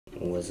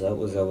What's up,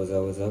 what's up, what's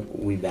up, what's up?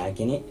 We back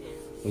in it.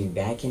 We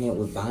back in it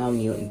with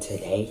Biomutant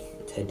today.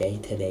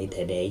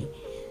 Today.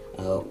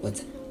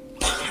 What's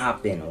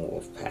poppin',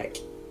 Wolfpack?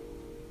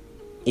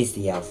 It's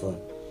the Alpha,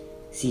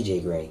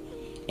 CJGRAY.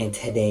 And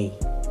today,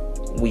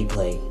 we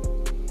play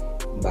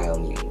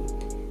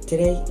Biomutant.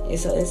 Today,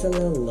 it's a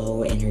little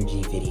low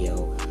energy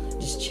video.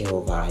 Just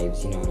chill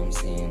vibes, you know what I'm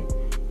saying?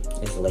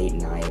 It's late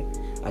night.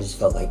 I just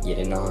felt like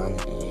getting on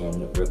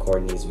and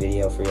recording this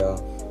video for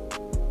y'all.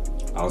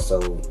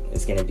 Also,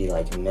 it's gonna be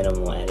like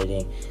minimal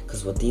editing,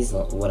 because with these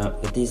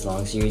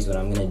long series, what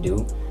I'm gonna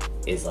do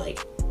is like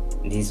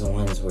these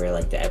ones where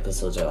like the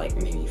episodes are like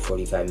maybe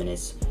 45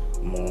 minutes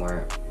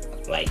more,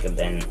 like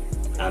then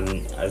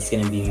it's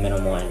gonna be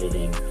minimal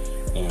editing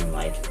and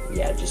like,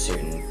 yeah, just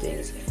certain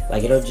things.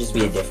 Like it'll just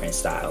be a different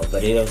style,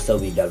 but it'll still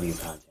be W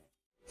content.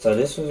 So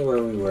this was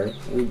where we were.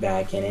 We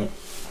back in it.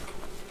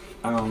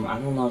 I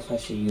don't know if I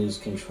should use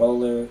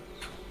controller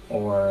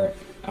or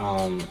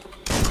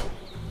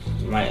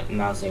my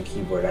mouse and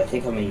keyboard. I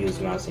think I'm gonna use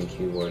mouse and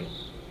keyboard.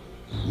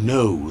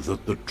 Know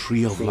that the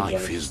Tree of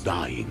Life is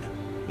dying.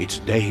 Its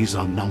days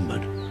are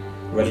numbered.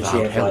 Where the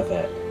Tree of Life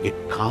at? It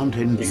can't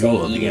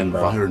endure the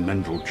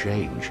environmental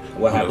change.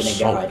 What happened to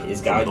God?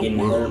 Is God getting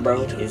hurt,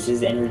 bro? Is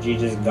his energy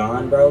just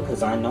gone, bro?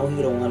 Because I know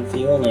he the one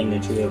fueling the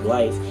Tree of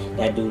Life.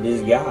 That dude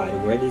is God.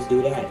 Where this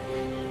dude at?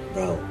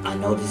 Bro, I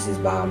know this is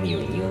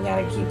Biomutant. You don't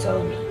gotta keep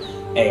telling me.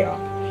 Hey, y'all.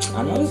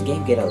 I know this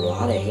game get a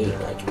lot of hate,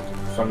 like,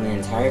 from the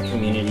entire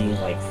community,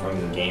 like,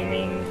 from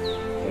gaming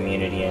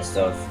community and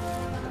stuff.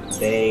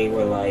 They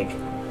were like,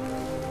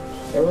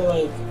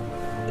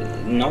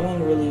 no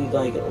one really,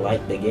 like,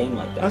 liked the game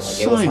like that.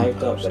 Like, it was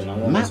hyped up, but no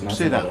one was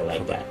messing with it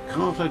like that.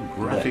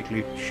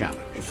 Cartographically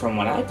challenged. From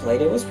what I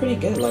played, it was pretty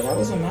good. Like, I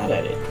wasn't mad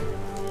at it.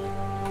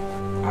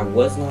 I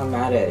was not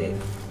mad at it.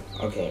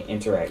 Okay,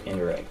 interact.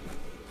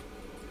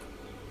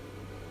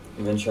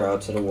 Venture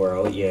out to the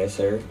world. Yes,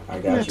 sir. I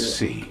got you. Let's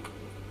see.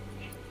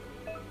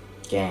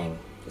 Gang.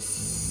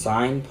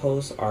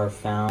 Signposts are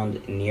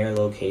found near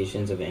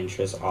locations of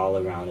interest all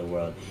around the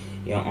world.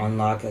 You'll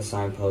unlock a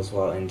signpost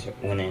when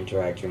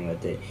interacting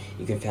with it.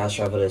 You can fast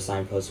travel to the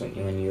signpost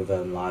when you've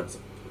unlocked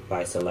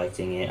by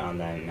selecting it on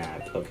that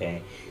map.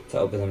 Okay. To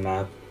open the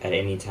map at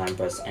any time,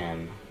 press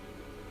M.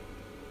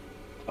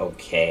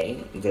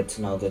 Okay. Good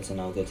to know.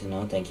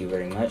 Thank you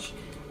very much.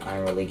 I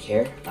don't really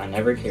care. I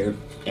never cared,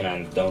 and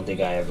I don't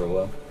think I ever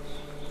will.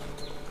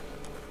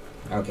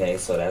 Okay,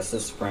 so that's the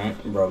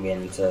sprint. Bro,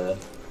 get into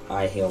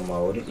high heel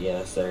mode.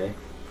 Yes, sir.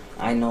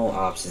 I know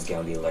Ops is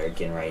gonna be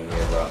lurking right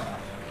here, bro.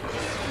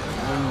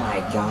 Oh my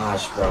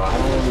gosh, bro. I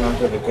don't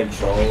remember the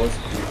controls.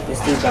 This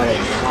dude gotta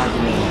attack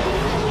me.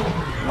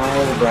 No,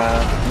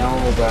 bruh.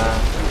 Don't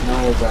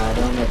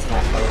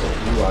attack. Oh,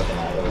 you walking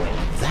out of the way.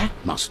 That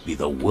must be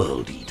the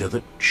World Eater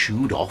that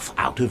chewed off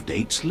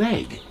Out-of-Date's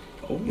leg.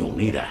 Ooh. You'll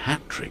need a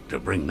hat trick to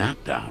bring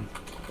that down.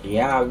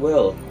 Yeah, I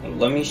will.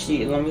 Let me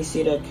see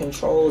the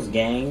controls,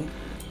 gang.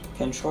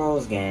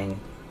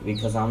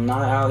 Because I'm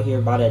not out here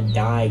about to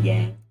die,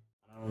 gang.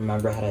 I don't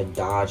remember how to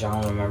dodge. I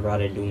don't remember how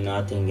to do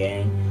nothing,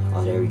 gang.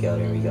 Oh, there we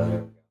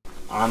go.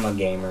 I'm a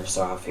gamer,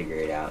 so I'll figure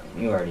it out.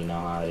 You already know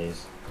how it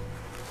is.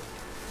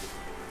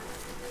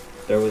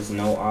 There was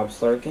no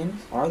ops lurking?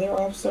 Are there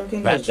ops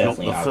lurking? That's not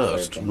the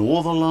first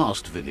nor the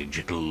last village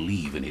it'll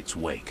leave in its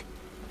wake.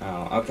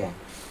 Oh, okay.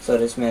 So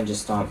this man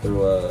just stomped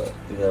through a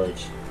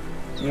village.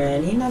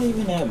 Man, he's not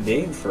even that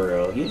big for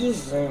real. He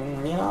just,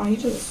 he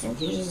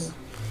just,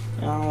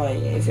 like,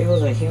 if it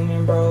was a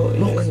human, bro,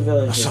 this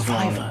village a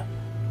survivor.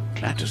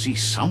 Glad to see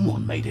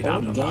someone made it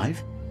out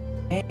alive.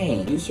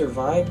 Gang, you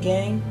survived,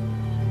 gang?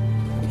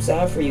 I'm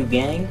sad for you,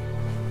 gang.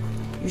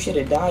 You should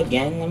have died,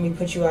 gang. Let me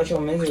put you out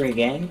your misery,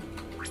 gang.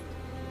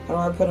 How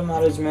do I put him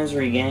out of his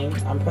misery, gang?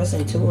 I'm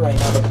pressing 2 right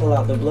now to pull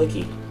out the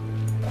blicky.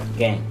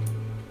 Gang.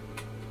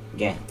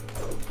 Dang.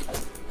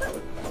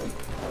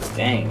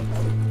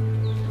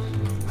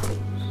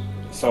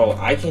 So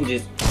I can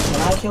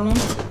I kill him?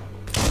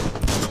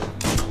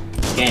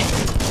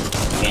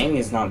 Gang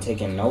is not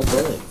taking no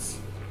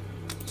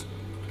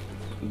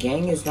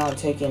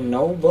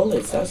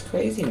bullets. That's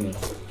crazy to me.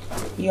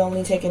 He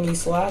only taking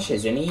these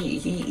slashes and he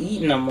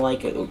eating them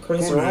like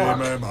Chris Rock.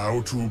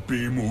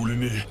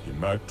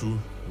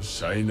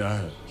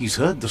 He's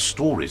heard the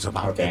stories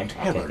about the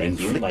terror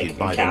inflicted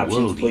by the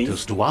World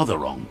Eaters to other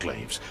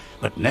enclaves,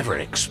 but never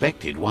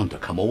expected one to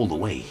come all the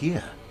way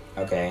here.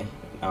 Okay.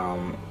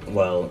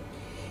 Well,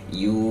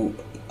 you.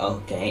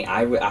 Okay.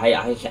 I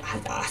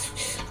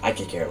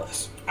could care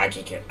less.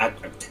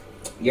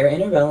 Your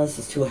inner balance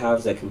is 2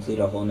 halves that complete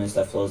a wholeness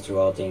that flows through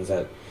all things.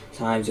 At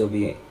times, you'll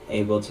be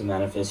able to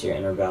manifest your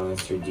inner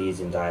balance through deeds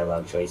and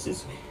dialogue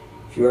choices.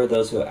 Few are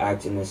those who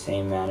act in the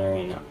same manner,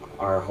 and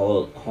our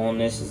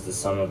wholeness is the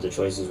sum of the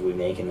choices we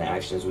make and the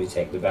actions we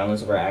take. The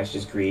balance of our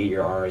actions create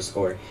your aura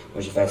score,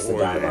 which affects the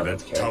dialogue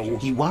of the character.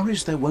 He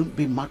worries there won't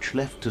be much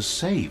left to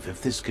save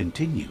if this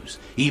continues,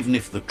 even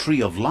if the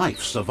Tree of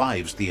Life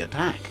survives the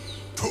attack.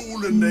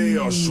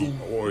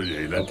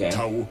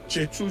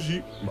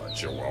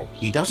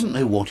 He doesn't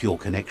know what your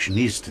connection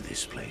is to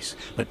this place,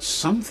 but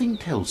something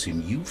tells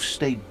him you've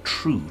stayed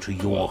true to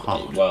your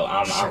heart. Well,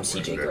 I'm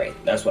CJGRAY.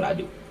 That's what I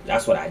do.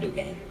 That's what I do,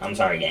 gang. I'm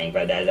sorry, gang,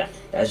 but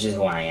that's just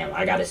who I am.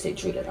 I gotta stay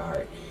true to the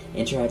heart.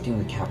 Interacting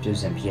with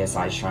captives and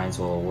PSI shrines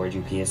will award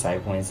you PSI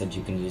points that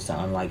you can use to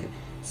unlock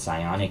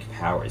psionic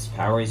powers.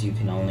 Powers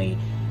can only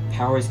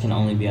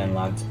be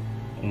unlocked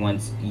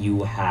once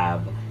you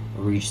have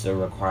reached the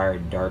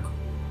required dark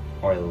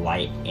or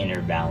light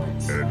inner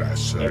balance.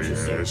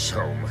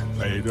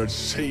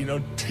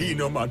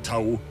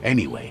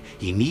 Anyway,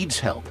 he needs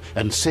help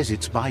and says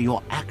it's by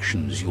your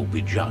actions you'll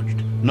be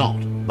judged,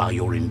 not by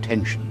your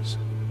intentions.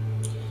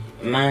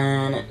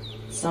 Man,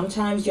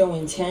 sometimes your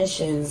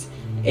intentions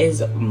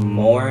is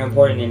more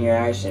important than your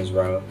actions,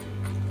 bro.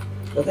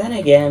 But then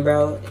again,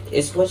 bro,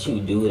 it's what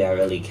you do that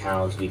really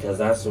counts, because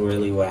that's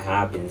really what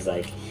happens.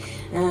 Like,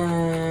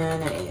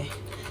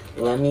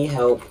 let me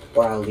help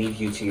or I'll leave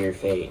you to your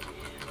fate.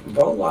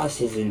 Bro lost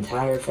his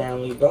entire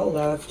family. Bro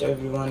left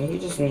everyone. He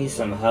just needs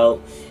some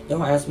help.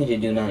 Don't ask me to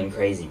do nothing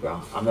crazy, bro.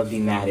 I'm gonna be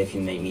mad if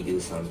you make me do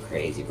something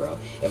crazy, bro.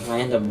 If I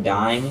end up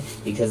dying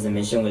because the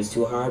mission was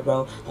too hard,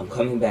 bro, I'm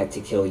coming back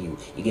to kill you.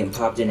 You're getting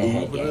popped in the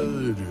head,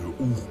 gang.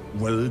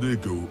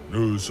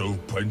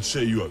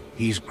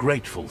 He's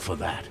grateful for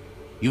that.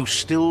 You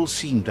still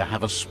seem to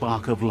have a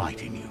spark of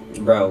light in you.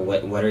 Bro,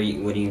 what do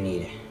you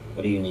need?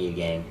 What do you need,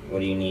 gang? What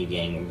do you need,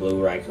 gang?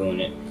 Blue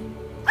raccoon,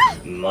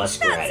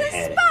 muskrat head.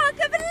 That's a spark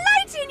of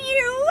light in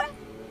you!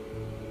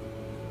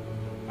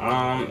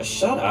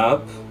 Shut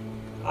up.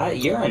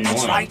 You're annoying.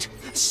 That's right.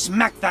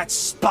 Smack that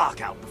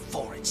spark out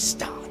before it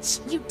starts.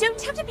 You don't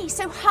have to be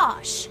so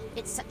harsh.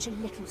 It's such a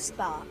little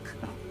spark.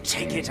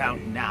 Take it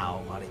out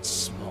now while it's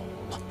small.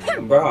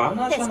 Bro, I'm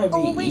not There's trying to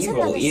be always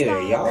evil another either.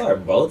 spark. Y'all are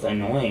both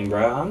annoying,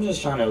 bro. I'm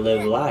just trying to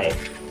live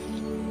life.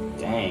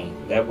 Dang,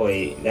 that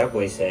boy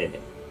said,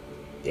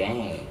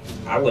 dang,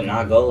 I would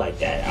not go like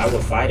that. I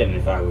would fight him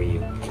if I were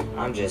you.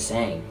 I'm just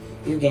saying.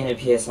 You gain a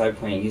PSI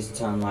point used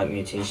to unlock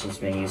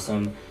mutations menu.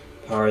 Some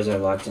powers are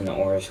locked in the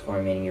aura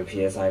score, meaning your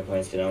PSI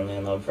points can only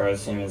unlock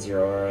powers same as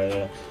your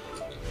aura.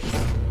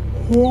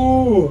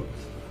 Ooh.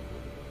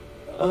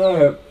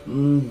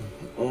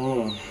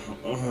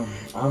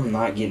 I'm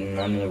not getting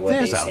none of what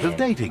There's they out saying. of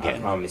date again. I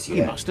promise you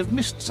He that. must have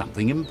missed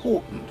something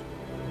important.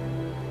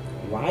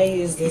 Why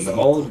is this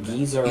old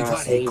geezer I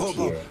saved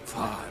here?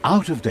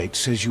 Out of date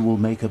says you will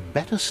make a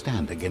better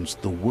stand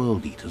against the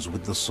World Eaters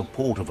with the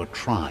support of a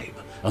tribe,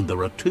 and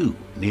there are 2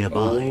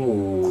 nearby.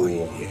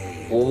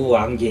 Ooh,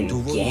 I'm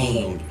getting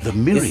gamed. The This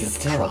Myriad is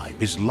tough.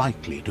 tribe is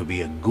likely to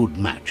be a good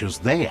match, as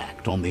they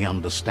act on the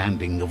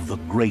understanding of the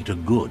greater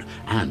good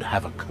and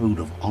have a code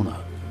of honor.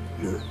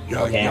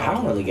 Okay, I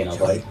don't really get no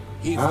play.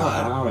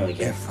 I don't really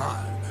care.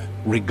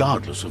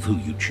 Regardless of who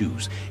you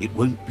choose, it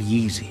won't be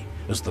easy,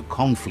 as the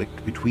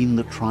conflict between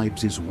the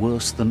tribes is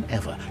worse than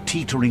ever,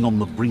 teetering on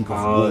the brink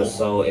of war.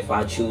 So if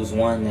I choose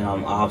one, then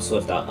I'm ops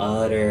with the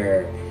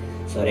other.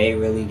 So they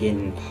really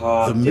getting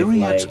popped. The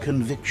Myriad's like...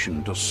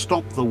 conviction to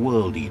stop the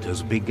World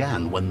Eaters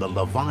began when the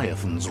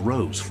Leviathans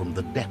rose from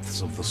the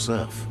depths of the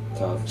surf.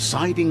 Tough.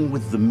 Siding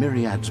with the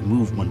Myriad's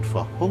movement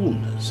for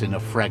wholeness in a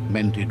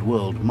fragmented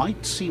world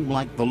might seem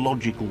like the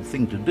logical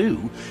thing to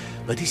do,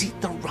 but is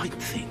it the right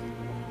thing?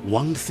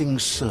 One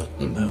thing's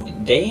certain, though.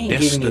 They ain't giving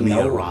me Destiny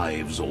no...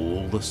 arrives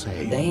all the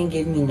same. They ain't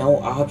giving me no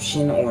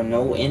option or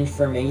no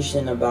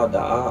information about the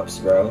ops,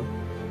 bro.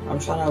 I'm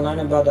trying to learn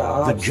about the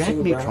ops. The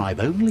Jagni too, tribe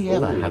only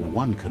ever had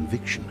one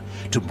conviction: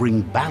 to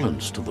bring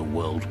balance to the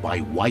world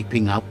by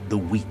wiping out the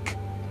weak.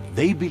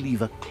 They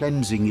believe a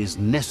cleansing is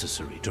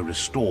necessary to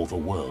restore the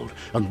world,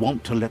 and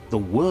want to let the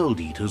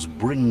World Eaters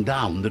bring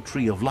down the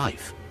Tree of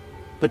Life.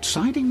 But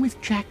siding with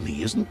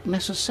Jagni isn't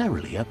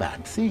necessarily a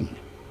bad thing.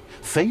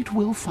 Fate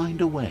will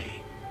find a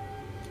way.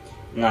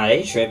 Nah,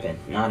 they tripping.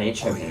 Now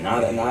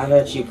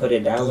that you put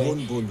it that way,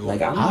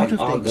 like I'm Out not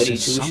of all date goody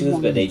says two shoes,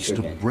 someone but they needs to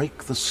tripping.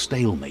 break the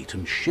stalemate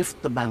and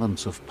shift the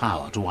balance of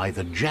power to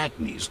either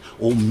Jagni's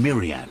or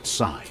Myriad's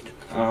side.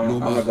 I'm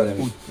gonna go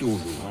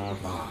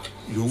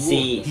to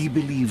see. He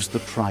believes the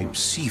tribe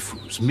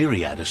Sifus,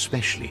 Myriad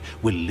especially,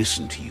 will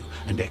listen to you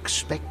and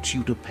expects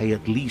you to pay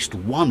at least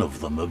one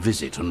of them a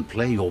visit and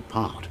play your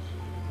part.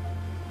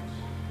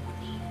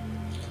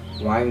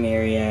 Why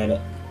Myriad?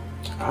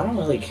 I don't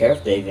really care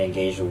if they've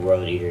engaged with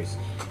World Eaters,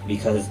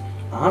 because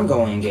I'm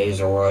going to engage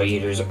the World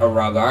Eaters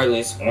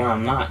regardless, or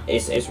I'm not.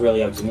 It's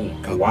really up to me.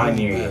 Why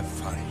Myriad?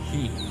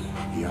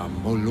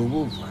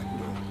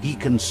 He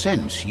can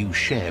sense you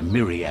share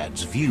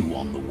Myriad's view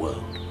on the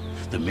world.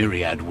 The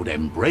Myriad would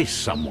embrace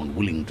someone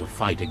willing to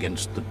fight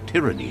against the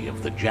tyranny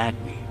of the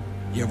Jagni.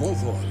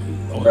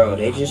 Bro,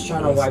 they just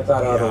trying to wipe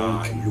out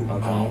all the weak,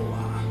 okay?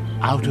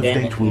 Out of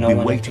Then date will no be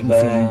one- waiting for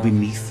you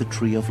beneath the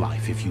Tree of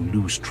Life if you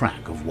lose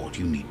track of what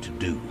you need to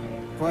do.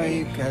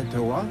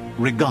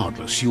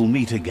 Regardless, you'll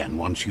meet again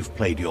once you've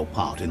played your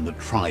part in the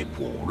tribe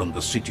war and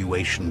the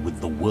situation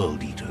with the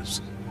World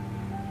Eaters.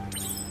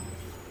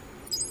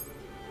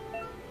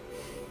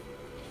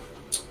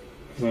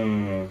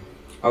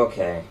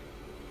 Okay.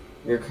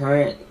 Your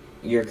current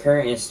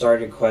and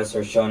started quests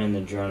are shown in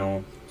the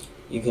journal.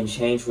 You can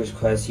change which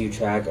quests you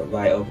track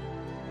by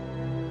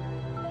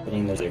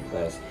opening the other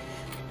quest.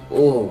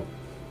 Ooh.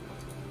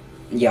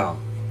 Yo.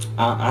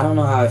 I don't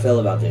know how I feel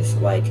about this.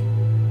 Like,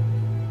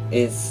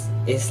 it's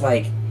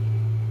like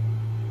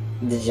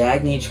the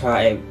Jagni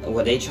tribe,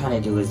 what they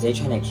trying to do is they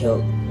trying to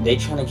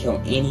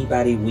kill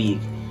anybody weak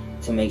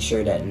to make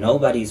sure that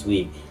nobody's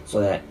weak so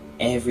that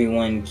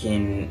everyone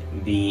can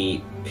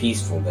be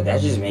peaceful. But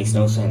that just makes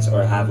no sense,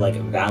 or have like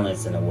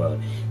balance in the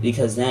world,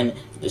 because then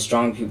the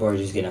strong people are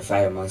just gonna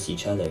fight amongst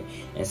each other,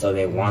 and so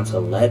they want to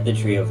let the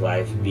tree of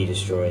life be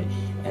destroyed,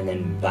 and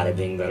then bada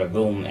bing bada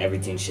boom,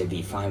 everything should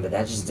be fine. But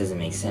that just doesn't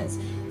make sense.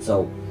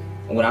 So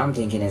what I'm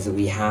thinking is that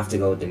we have to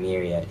go with the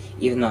Myriad,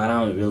 even though I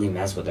don't really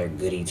mess with their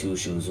goody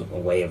two-shoes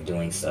way of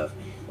doing stuff.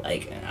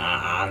 Like,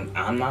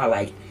 I'm not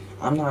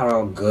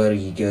all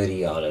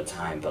goody all the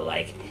time, but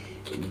like,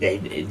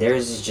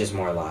 theirs is just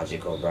more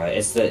logical, bro.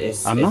 It's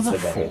Another the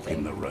better fork thing.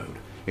 in the road.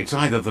 It's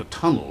either the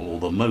tunnel or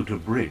the motor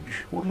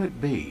bridge. What'll it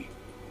be?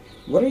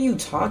 What are you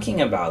talking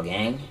about,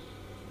 gang?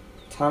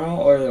 Tunnel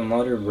or the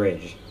motor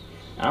bridge?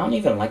 I don't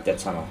even like the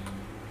tunnel.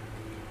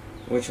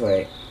 Which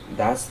way?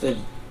 That's the...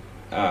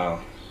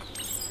 Oh.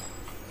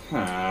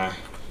 Huh.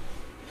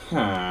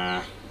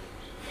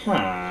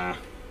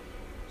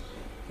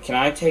 Can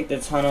I take the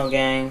tunnel,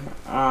 gang?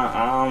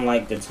 I don't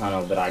like the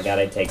tunnel, but I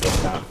gotta take the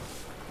tunnel.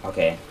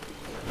 Okay.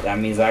 That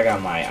means I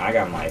got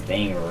my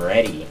thing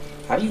ready.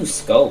 How do you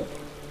scope?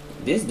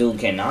 This dude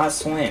cannot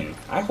swim.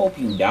 I hope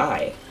you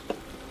die.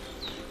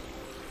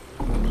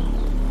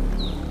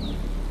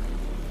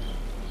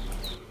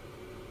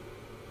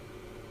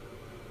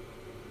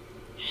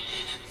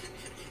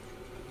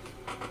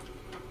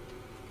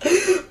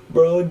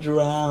 Bro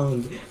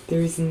drowned.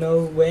 There's no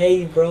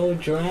way bro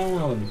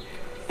drowned.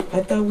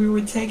 I thought we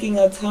were taking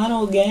a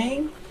tunnel,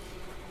 gang.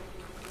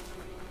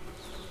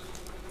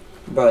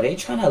 Bro, they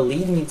trying to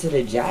lead me to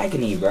the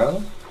Jagni,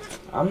 bro.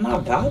 I'm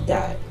not about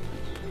that.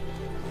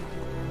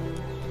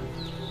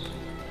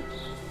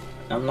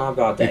 I'm not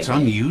about that. It's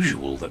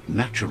unusual that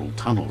natural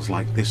tunnels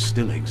like this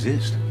still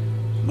exist.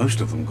 Most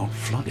of them got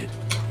flooded.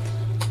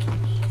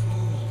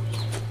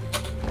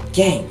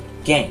 Gang.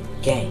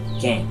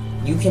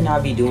 You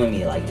cannot be doing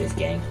me like this,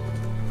 gang.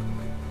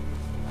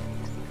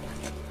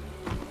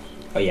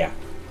 Oh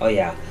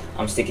yeah.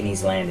 I'm sticking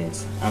these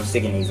landings.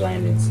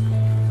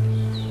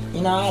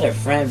 You know, I had a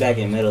friend back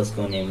in middle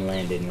school named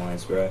Landon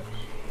once, bro.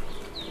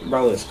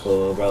 Bro is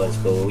cool.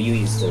 You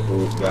used to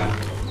hoop, bro.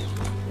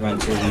 Run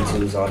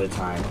 2v2s all the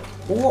time.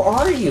 Who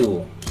are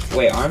you?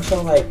 Wait, aren't you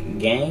like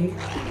gang?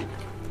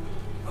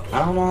 I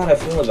don't know how to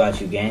feel about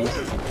you, gang.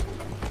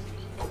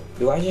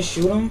 Do I just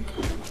shoot them?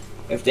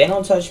 If they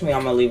don't touch me,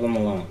 I'm gonna leave them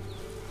alone.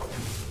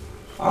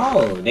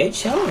 Oh, they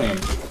chilling.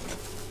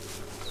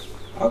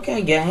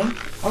 Okay, gang.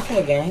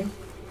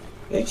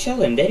 They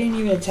chilling. They didn't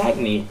even attack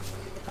me.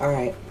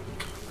 Alright.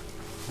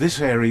 This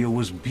area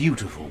was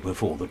beautiful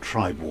before the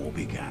tribe war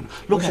began.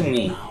 Look at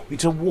it now.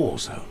 It's a war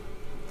zone.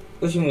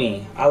 What you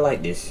mean? I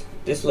like this.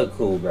 This look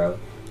cool, bro.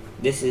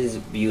 This is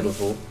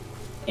beautiful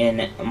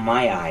in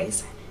my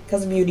eyes.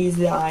 Because beauty is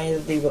the eye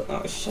of the...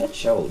 Oh,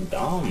 shut your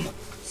dumb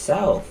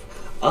self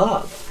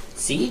up,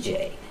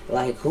 CJ.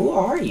 Like, who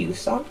are you?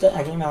 Stop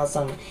talking about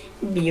some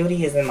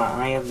beauty is in the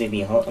eye of the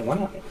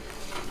beholder.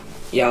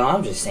 Yo,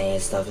 I'm just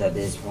saying stuff at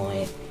this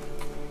point.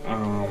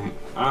 I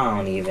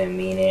don't even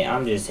mean it.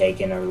 I'm just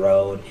taking a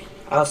road.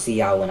 I'll see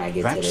y'all when I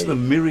get to That's the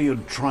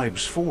Myriad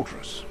tribe's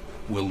fortress.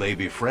 Will they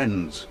be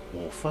friends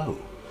or foe?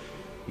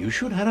 You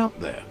should head up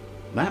there.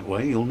 That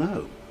way you'll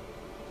know.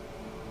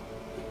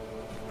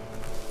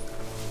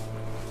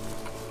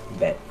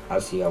 Bet.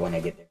 I'll see y'all when I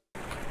get there.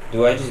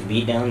 Do I just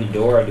beat down the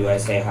door or do I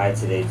say hi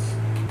to this?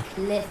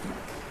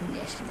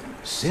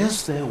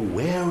 Says they're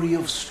wary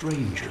of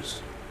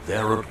strangers.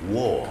 They're at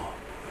war.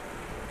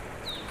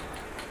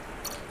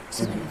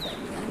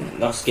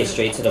 Let's get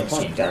straight to the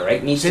point.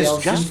 Direct me to Says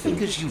your just Sifu.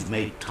 because you've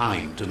made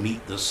time to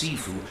meet the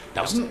Sifu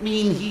doesn't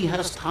mean he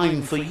has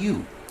time for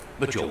you.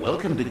 But you're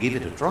welcome to give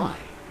it a try.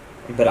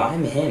 But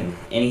I'm him,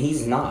 and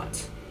he's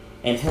not.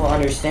 And he'll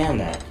understand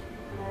that.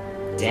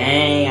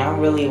 Dang, I'm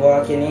really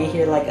walking in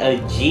here like a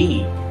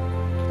G.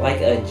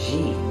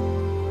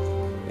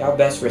 Y'all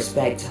best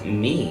respect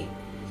me.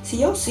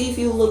 See, y'all see if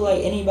you look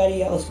like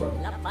anybody else, bro.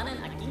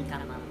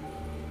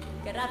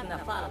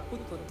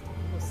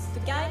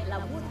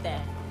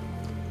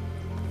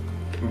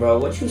 Bro,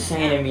 what you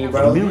saying to me,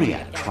 bro? The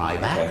Myriad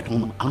tribe act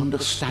on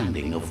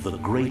understanding of the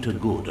greater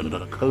good and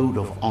a code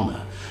of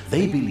honor.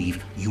 They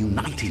believe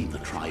uniting the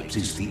tribes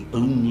is the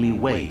only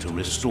way to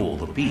restore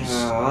the peace.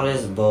 All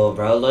this bull,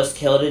 bro. Let's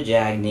kill the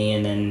Jagni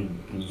and then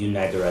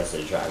unite the rest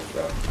of the tribes,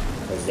 bro.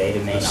 Because they the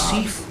main The ops.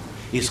 Sifu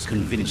is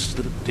convinced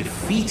that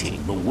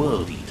defeating the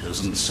World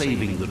Eaters and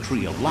saving the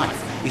Tree of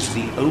Life is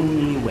the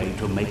only way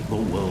to make the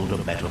world a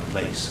better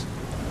place.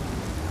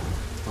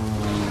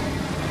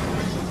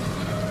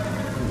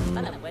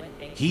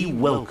 He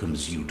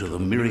welcomes you to the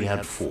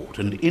Myriad Fort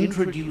and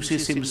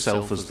introduces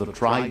himself as the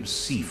tribe's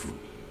Sifu.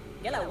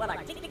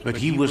 But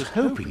he was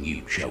hoping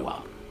you'd show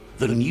up.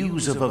 The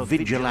news of a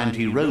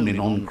vigilante Ronin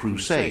on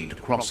crusade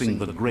crossing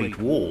the Great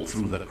Wall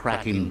through the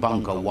crack in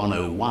Bunker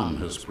 101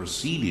 has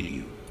preceded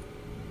you.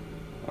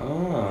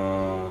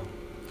 I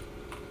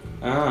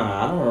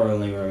don't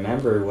really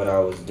remember what I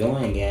was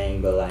doing,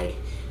 gang, but like,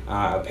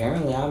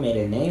 apparently I made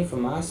a name for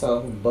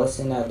myself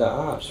busting at the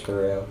ops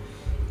for real.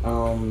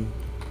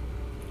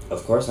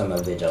 Of course I'm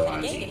a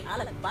vigilante.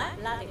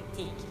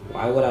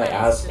 Why would I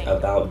ask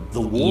about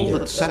the wall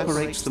that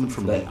separates them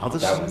from the other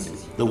side?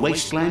 The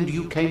wasteland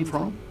you came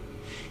from?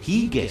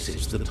 He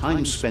guesses the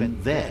time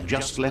spent there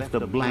just left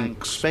a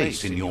blank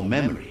space in your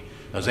memory,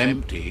 as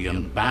empty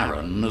and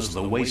barren as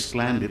the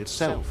wasteland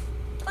itself.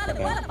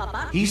 Okay.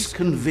 He's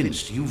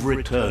convinced you've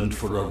returned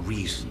for a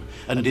reason,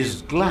 and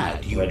is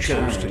glad you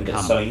chose to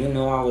come. So you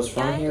know I was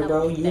from here,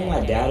 bro? You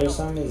my dad or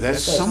something?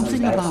 There's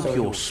something about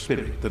your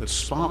spirit that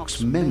sparks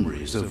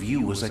memories of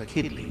you as a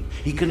kidling.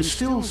 He can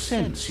still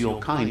sense you're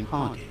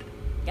kind-hearted.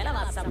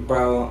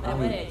 Bro,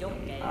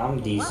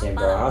 I'm decent,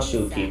 bro. I'll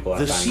shoot people.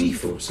 The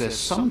Sifu says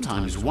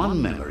sometimes one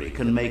memory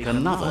can make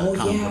another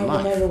come to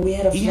whenever we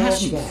had a life. He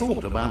hasn't flashback.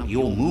 thought about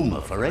your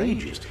Muma for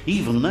ages,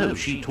 even though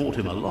she taught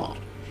him a lot.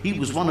 He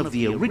was one of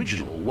the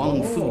original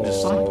Wang Fu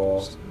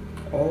disciples.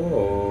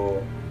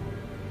 Oh.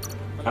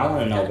 I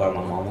want to know about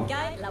my mama.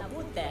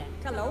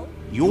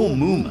 Your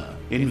Muma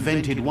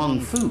invented Wang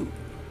Fu.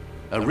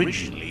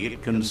 Originally,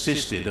 it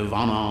consisted of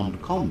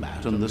unarmed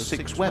combat and the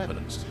 6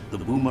 weapons: the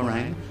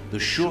boomerang, the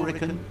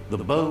shuriken, the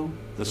bow,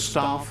 the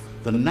staff,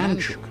 the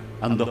nunchuk,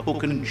 and the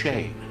hook and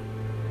chain.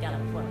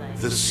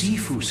 The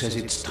Sifu says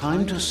it's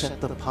time to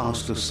set the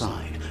past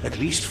aside, at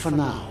least for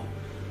now.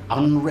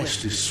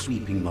 Unrest is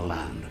sweeping the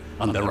land,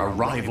 and there are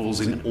rivals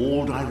in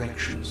all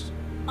directions.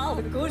 Nah,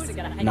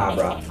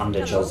 bro, I'm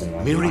the chosen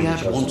one.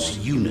 Myriad wants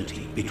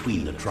unity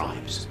between the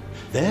tribes.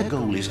 Their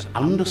goal is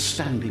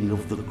understanding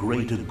of the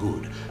greater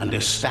good and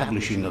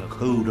establishing a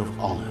code of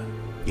honor.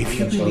 If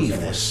you believe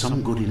there's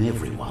some good in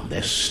everyone,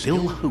 there's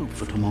still hope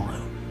for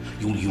tomorrow.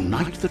 You'll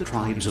unite the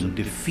tribes and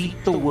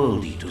defeat the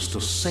World Eaters to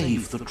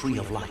save the Tree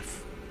of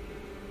Life.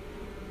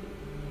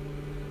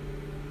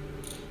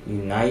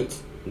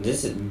 Unite?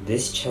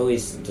 This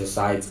choice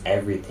decides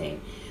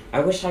everything.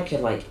 I wish I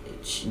could, like,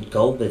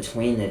 go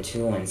between the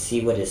two and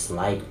see what it's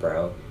like,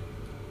 bro.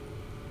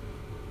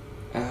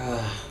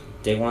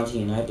 They want to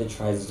unite the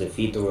tribes,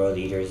 defeat the World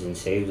Eaters, and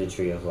save the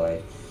Tree of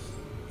Life.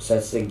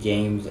 Sets the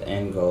game's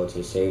end goal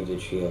to save the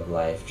Tree of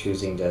Life.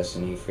 Choosing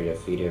destiny for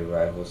defeated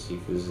rival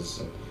Sifus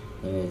is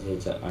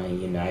limited to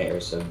unite or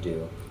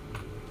subdue.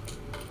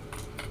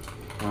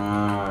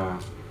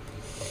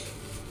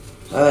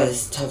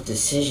 It's a tough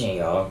decision,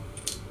 y'all.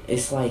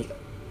 It's like...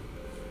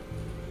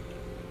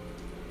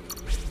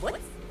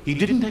 He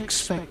didn't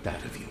expect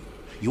that of you.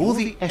 You're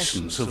the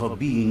essence of a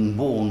being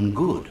born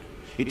good.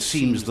 It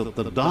seems that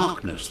the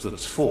darkness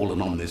that's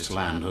fallen on this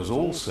land has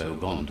also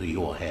gone to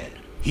your head.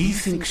 He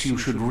thinks you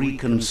should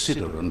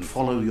reconsider and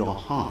follow your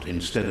heart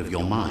instead of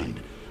your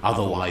mind.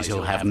 Otherwise,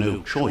 he'll have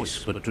no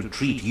choice but to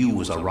treat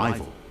you as a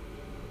rival.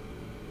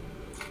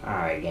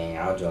 Alright, gang,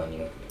 I'll join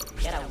you.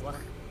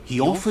 He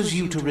offers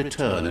you to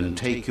return and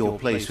take your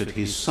place at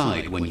his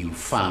side when you've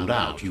found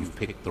out you've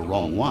picked the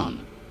wrong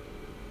one.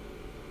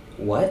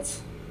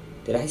 What?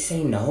 Did I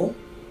say no?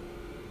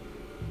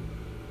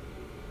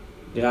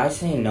 Did I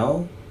say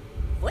no?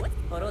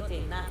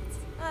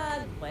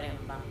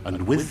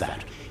 And with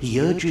that, he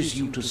urges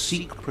you to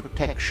seek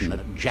protection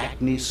at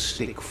Jagni's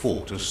Stick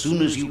Fort as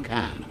soon as you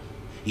can.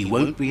 He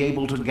won't be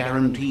able to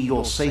guarantee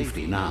your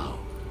safety now.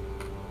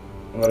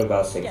 What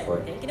about Stick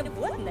Fort? The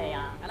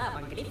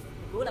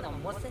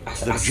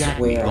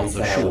Jagni got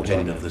the short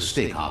end of the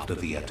stick after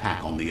the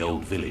attack on the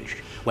old village.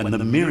 When the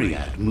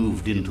Myriad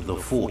moved into the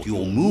fort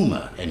your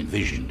Muma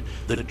envisioned,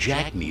 the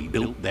Jagni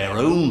built their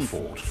own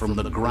fort from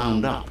the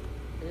ground up.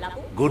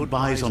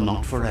 Goodbyes are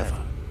not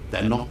forever.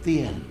 They're not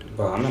the end.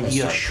 Bro, he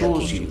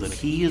assures you that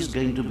he is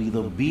going to be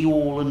the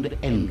be-all and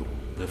end-all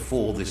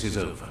before this is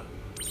over.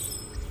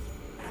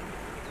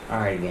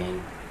 Alright,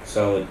 gang.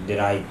 So, did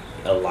I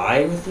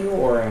ally with you,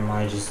 or am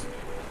I just...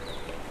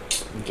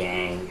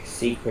 Gang,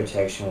 seek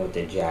protection with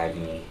the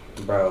Jagni.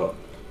 Bro,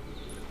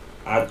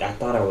 I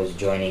thought I was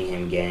joining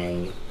him,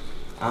 gang.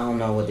 I don't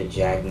know what the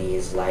Jagni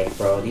is like,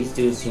 bro. These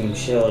dudes seem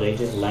chill. They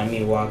just let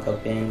me walk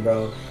up in,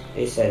 bro.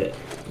 They said,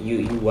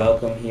 you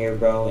welcome here,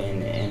 bro,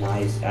 and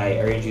I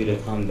urge you to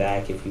come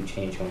back if you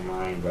change your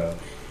mind, bro.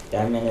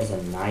 That man is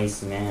a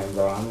nice man,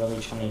 bro. I'm really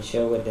trying to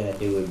chill with that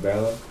dude,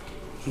 bro.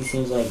 He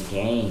seems like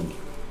gang.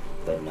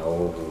 But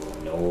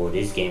no,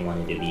 this game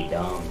wanted to be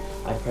dumb.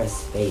 I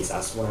pressed space.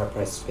 I swear I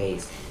pressed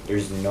space.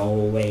 There's no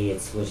way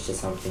it switched to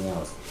something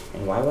else.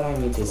 And why would I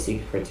need to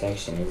seek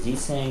protection? Is he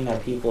saying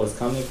that people is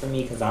coming for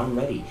me? Because I'm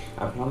ready.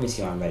 I promise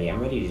you I'm ready.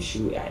 I'm ready to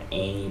shoot at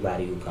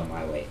anybody who come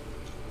my way.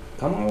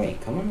 Come my way.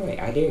 Come my way.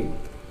 I dare you.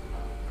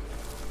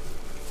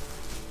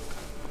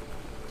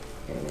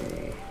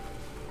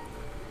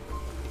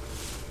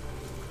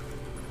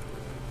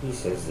 He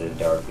says the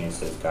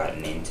darkness has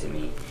gotten into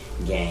me.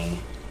 Gang,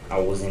 I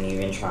wasn't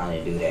even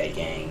trying to do that,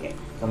 gang.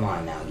 Come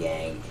on now,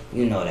 gang.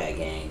 You know that,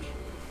 gang.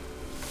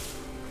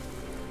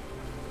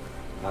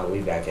 Oh,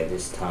 we back at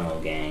this tunnel,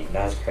 gang.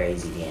 That's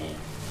crazy, gang.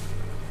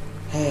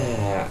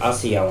 I'll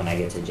see y'all when I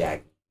get to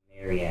Jagni.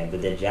 Myriad,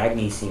 but the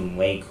Jagni seem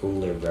way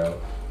cooler, bro.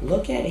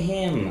 Look at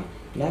him.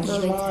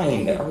 Never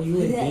mind. Are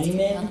you a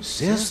demon?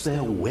 Says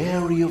they're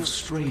wary of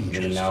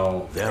strangers.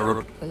 No.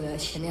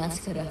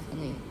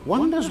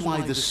 Wonders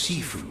why the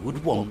Sifu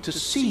would want to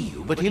see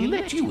you, but he'll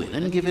let you in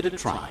and give it a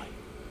try.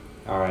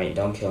 Alright,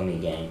 don't kill me,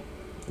 gang.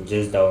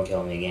 Just don't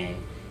kill me, gang.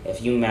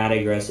 If you mad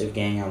aggressive,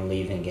 gang, I'm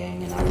leaving,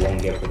 gang, and I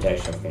won't get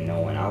protection from no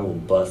one. I will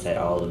bust at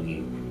all of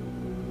you.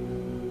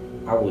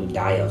 I will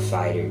die a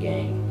fighter,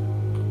 gang.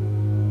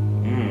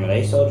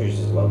 They soldiers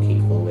is low-key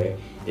cooler.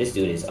 This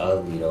dude is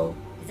ugly, though.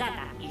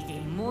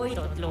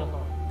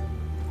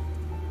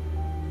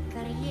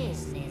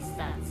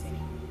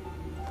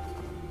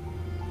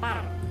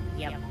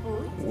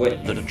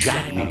 What? The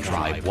Jagni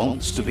tribe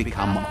wants to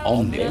become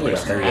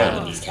omnipresent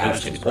and,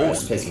 most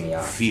importantly,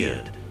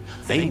 feared.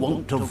 They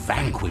want to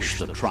vanquish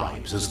the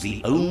tribes as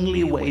the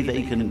only way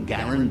they can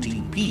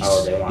guarantee peace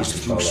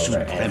is through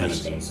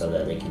supremacy. So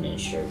that they can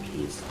ensure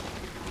peace.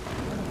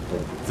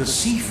 The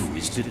Sifu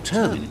is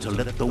determined to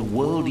let the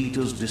World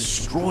Eaters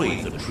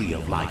destroy the Tree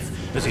of Life,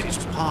 as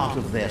it's part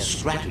of their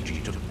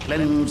strategy to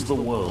cleanse the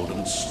world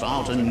and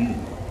start anew.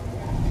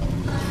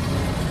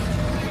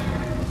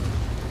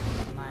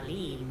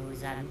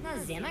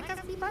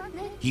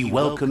 He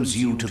welcomes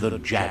you to the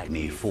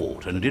Jagni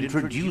fort and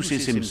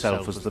introduces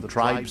himself as the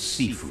tribe's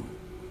Sifu.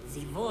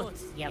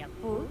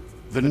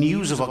 The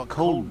news of a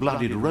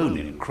cold-blooded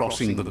Ronin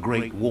crossing the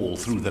Great Wall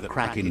through the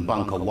crack in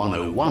Bunker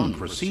 101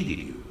 preceded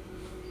you.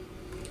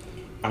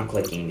 I'm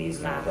clicking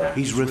these now, bro.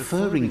 He's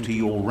referring to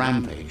your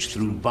rampage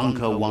through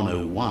Bunker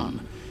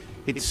 101.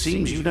 It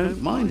seems you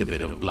don't mind a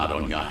bit of blood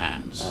on your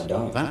hands. I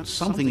don't. That's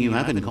something you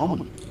have in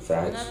common.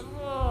 Facts.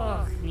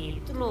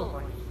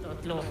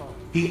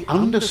 He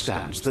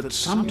understands that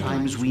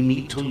sometimes we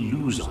need to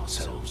lose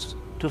ourselves,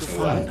 to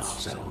find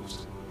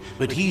ourselves.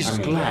 But he's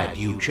glad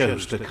you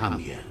chose to come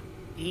here.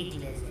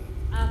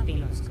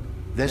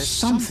 There's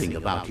something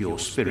about your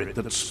spirit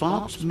that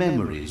sparks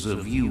memories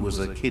of you as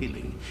a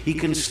kidling. He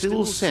can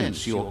still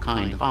sense you're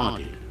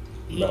kind-hearted.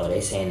 Bro,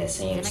 they saying the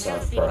same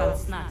stuff, bro.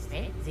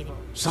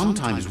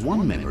 Sometimes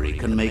one memory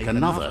can make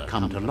another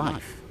come to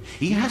life.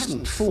 He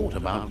hasn't thought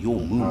about your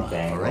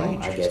Moonlight for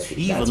ages,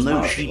 even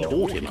though she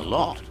taught him a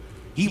lot.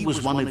 He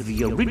was one of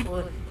the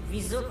original.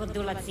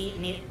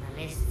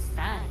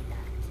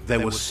 There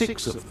were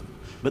 6 of them,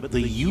 but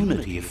the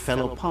unity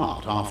fell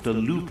apart after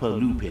Lupa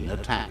Lupin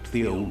attacked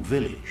the old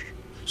village.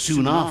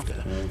 Soon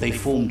after, they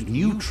formed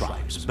new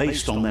tribes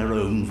based on their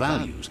own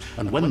values,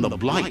 and when the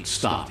Blight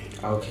started,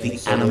 the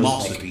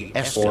animosity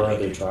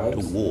escalated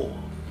to war.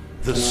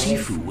 The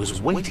Sifu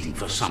was waiting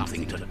for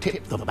something to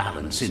tip the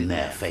balance in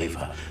their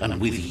favor, and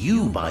with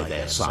you by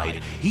their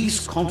side,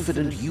 he's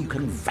confident you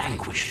can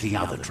vanquish the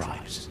other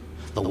tribes.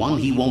 The one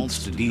he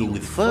wants to deal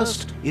with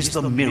first is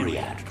the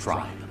Myriad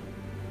tribe.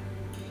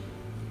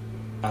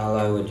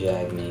 Ally with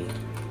Jagni.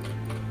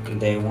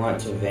 They want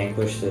to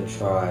vanquish the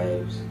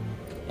tribes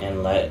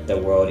and let the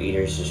World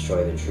Eaters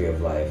destroy the Tree of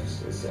Life.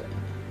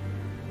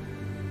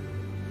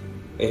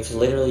 It's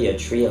literally a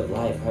Tree of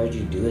Life. How did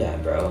you do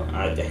that, bro?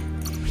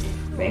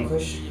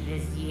 Vanquish?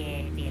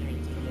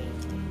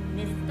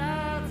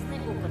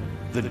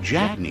 The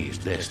Jagni's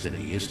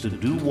destiny is to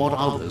do what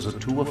others are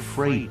too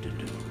afraid to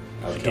do.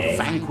 To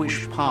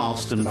vanquish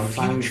past and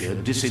future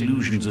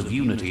disillusions of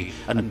unity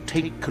and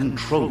take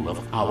control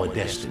of our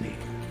destiny.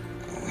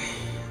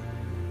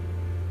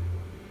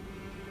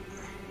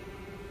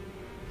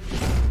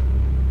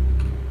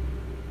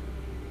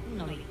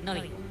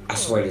 I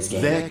swear this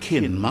game. Their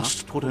kin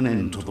must put an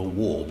end to the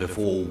war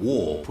before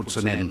war puts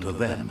an end to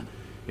them.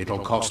 It'll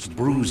cost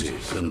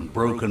bruises and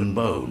broken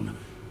bone,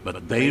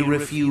 but they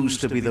refuse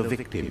to be the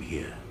victim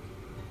here.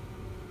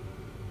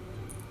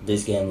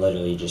 This game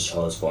literally just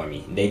chose for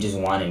me. They just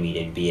wanted me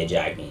to be a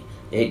Jagni.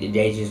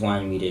 They just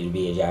wanted me to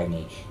be a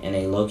Jagni. And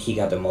they low-key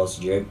got the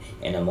most drip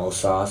and the most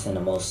sauce and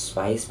the most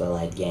spice, but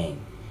like, gang,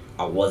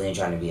 I wasn't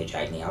trying to be a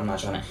Jagni. I'm not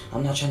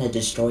trying to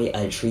destroy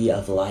a Tree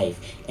of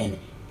Life and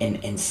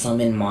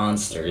summon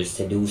monsters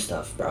to do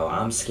stuff, bro.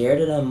 I'm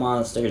scared of them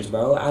monsters,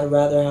 bro. I'd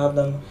rather have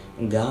them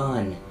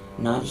gone,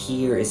 not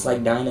here. It's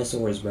like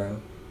dinosaurs, bro.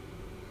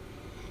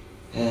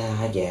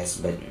 I guess,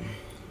 but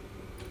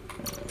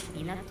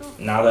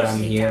now that I'm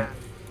here,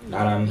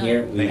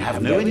 they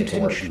have no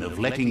intention of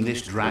letting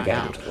this drag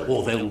out,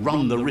 or they'll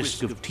run the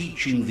risk of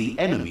teaching the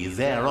enemy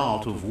their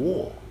art of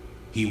war.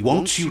 He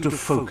wants you to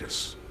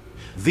focus.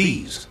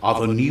 These are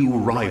the new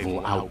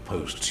rival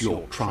outposts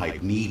your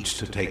tribe needs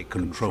to take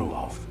control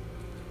of.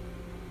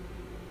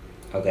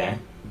 Okay.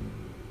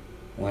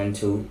 1,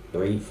 2,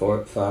 3,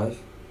 4, 5.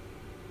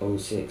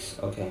 06.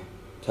 Okay.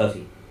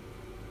 Tuffy.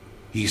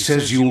 He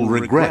says you'll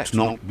regret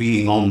not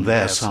being on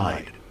their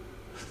side.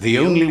 The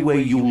only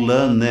way you'll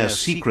learn their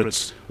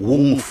secrets,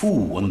 Wung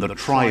Fu and the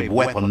tribe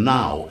weapon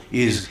now,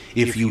 is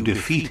if you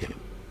defeat him.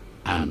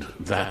 And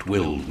that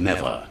will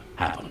never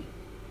happen.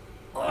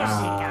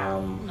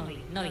 No.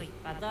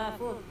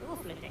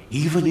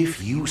 Even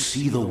if you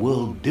see the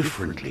world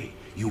differently,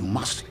 You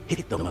must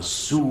hit them as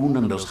soon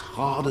and as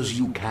hard as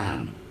you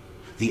can.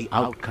 The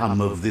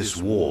outcome of this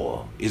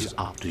war is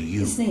up to you.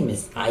 His name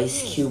is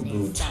Ice Cube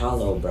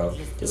Brutalo, bro.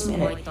 This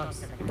man,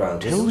 bro,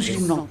 Tells you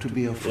not to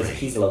be afraid.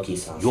 He's low-key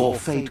saucy. Your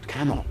fate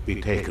cannot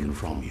be taken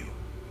from you.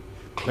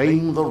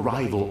 Claim the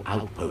rival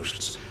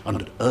outposts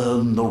and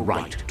earn the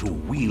right to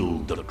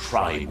wield the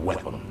tribe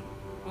weapon.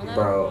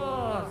 Bro,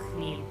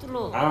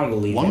 I don't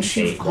believe Once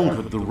in you've fate, bro.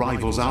 conquered the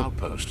rivals'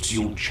 outposts,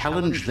 you'll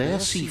challenge their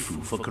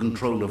Sifu for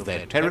control of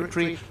their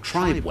territory,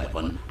 tribe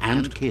weapon,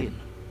 and kin.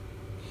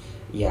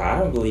 Yeah, I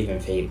don't believe in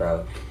fate,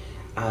 bro.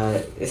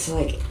 It's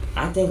like,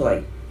 I think,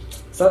 like,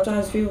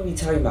 sometimes people be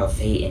talking about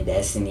fate and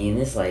destiny, and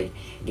it's like,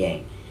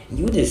 gang,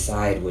 you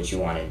decide what you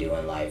want to do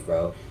in life,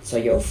 bro. So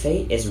your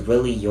fate is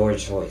really your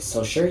choice.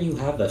 So sure, you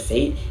have a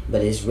fate,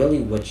 but it's really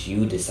what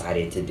you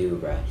decided to do,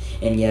 bro.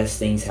 And yes,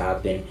 things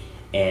happen,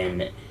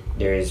 and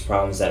there's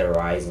problems that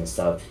arise and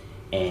stuff,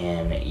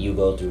 and you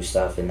go through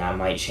stuff, and that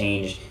might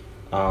change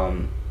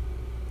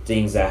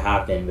things that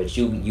happen, but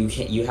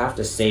you have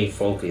to stay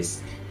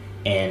focused.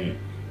 And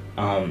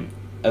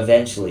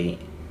eventually,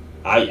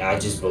 I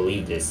just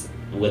believe this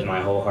with my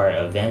whole heart.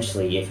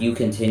 Eventually, if you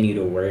continue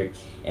to work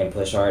and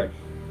push hard,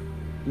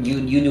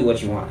 you do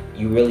what you want.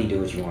 You really do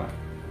what you want.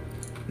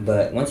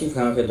 But once you've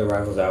conquered the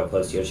rivals'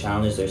 outposts, you'll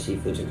challenge their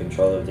Sifu to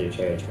control of their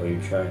territory,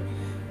 tribe,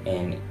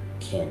 and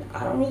kin.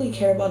 I don't really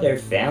care about their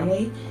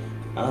family.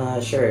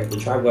 Sure, the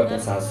tribe weapon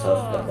sounds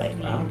tough, but like,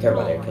 I don't care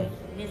about their kin.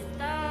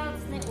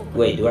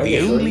 Wait, do I The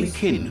get only furries?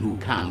 kin who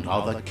count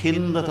are the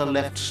kin that are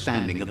left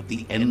standing at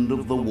the end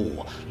of the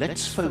war.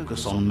 Let's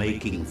focus on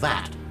making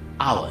that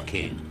our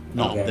kin,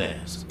 not Okay.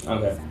 theirs.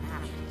 Okay.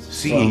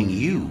 Seeing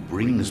you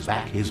brings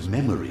back his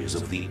memories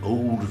of the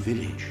old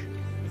village.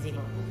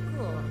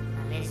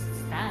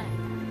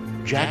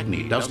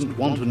 Jagni doesn't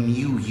want a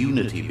new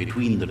unity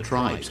between the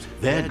tribes.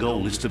 Their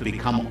goal is to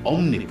become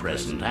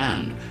omnipresent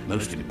and,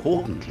 most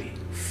importantly,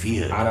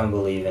 feared. I don't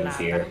believe in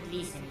fear.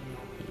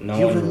 No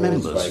He one rules by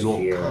remembers your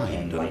fear kind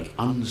and and like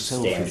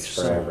unselfish stands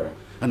soul, forever.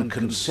 and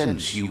can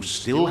sense you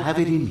still have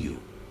it in you,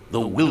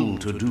 the will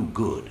to do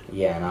good.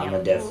 Yeah, and I'ma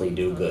definitely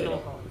do good.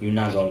 You're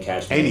not gonna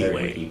catch me hurting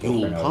Anyway, people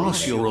you'll for no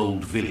pass reason. your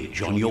old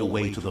village on your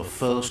way to the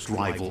first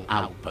rival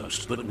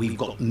outpost, but we've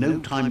got no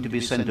time to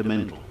be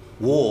sentimental.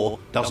 War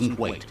doesn't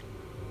wait.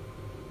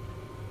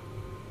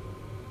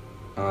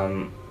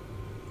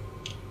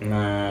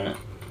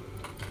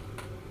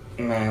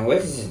 Man, what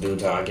is this dude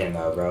talking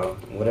about, bro?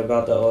 What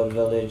about the old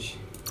village?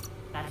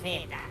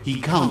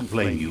 He can't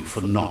blame you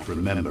for not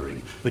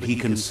remembering, but he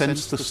can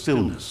sense the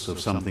stillness of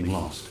something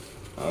lost.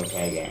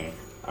 Okay, gang.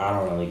 I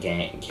don't really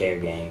care,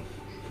 gang.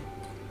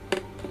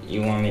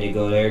 You want me to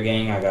go there,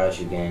 gang? I got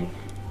you, gang.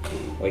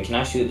 Wait, can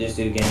I shoot this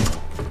dude, gang?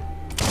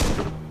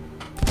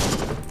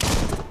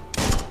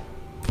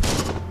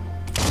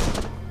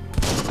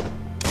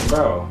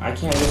 Bro, I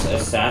can't just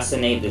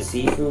assassinate the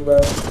Sifu, bro.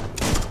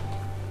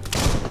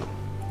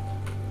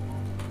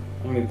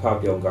 Let me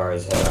pop your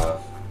guard's head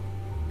off.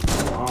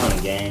 Come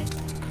on, gang.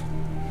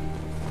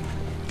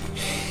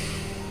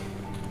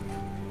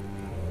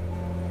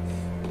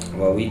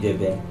 Well, we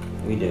dipping.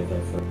 We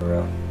dipping for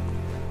real.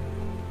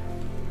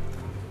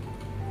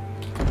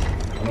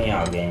 Let me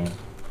out, gang.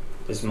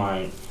 This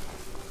mine.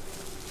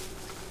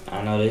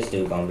 I know this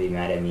dude gonna be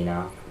mad at me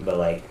now, but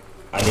like,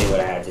 I did what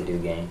I had to do,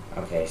 gang.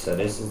 Okay, so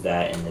this is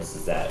that and this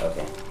is that.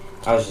 Okay,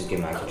 I was just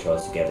getting my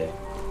controls together.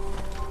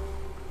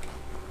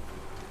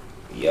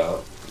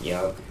 Yup,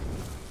 yup.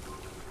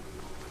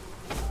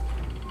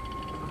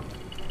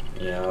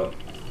 Yup.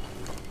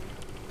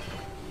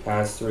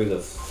 Pass through the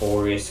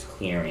forest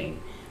clearing.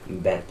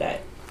 Bet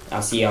that.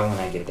 I'll see y'all when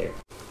I get there.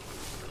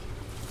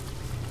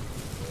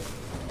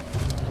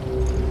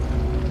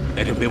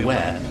 Better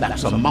beware,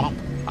 that's a mump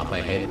up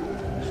ahead.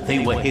 They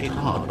were hit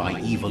hard by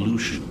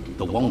evolution,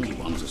 the wonky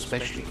ones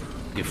especially,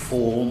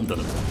 deformed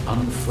and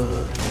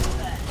unfurred.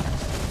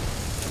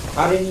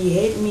 How did he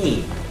hit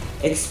me?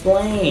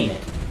 Explain.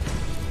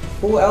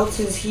 Who else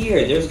is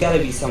here? There's gotta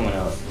be someone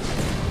else.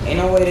 Ain't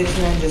no way this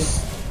man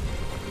just...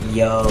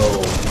 Yo.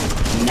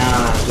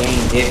 Nah,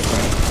 game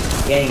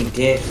different. Game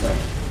different.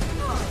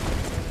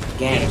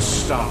 Game. It's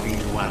starting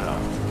to add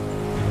up.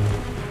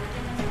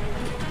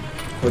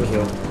 Quick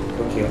kill.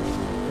 Quick kill.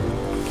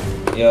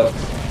 Yup.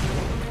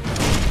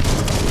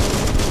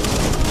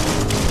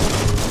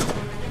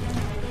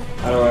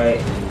 How do I...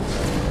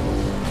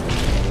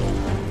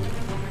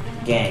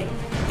 Gang.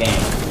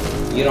 Gang.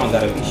 You don't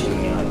gotta be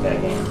shooting me like that,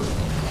 gang.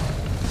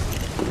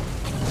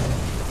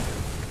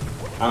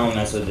 I don't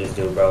mess with this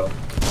dude, bro.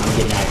 I'm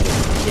getting active.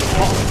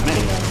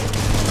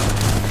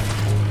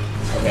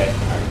 Okay,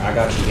 I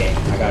got you, gang.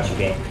 I got you,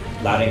 gang.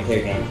 Loud and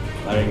clear, gang.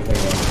 Loud and clear,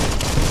 gang.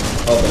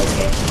 Hold those,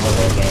 gang. Hold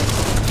those, gang.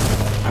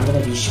 I'm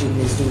gonna be shooting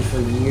this dude for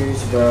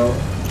years, bro.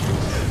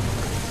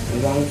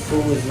 Young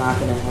fool is not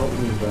gonna help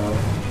me, bro.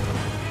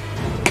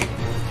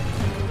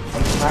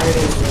 I'm tired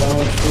of this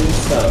young fool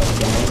stuff,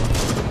 gang.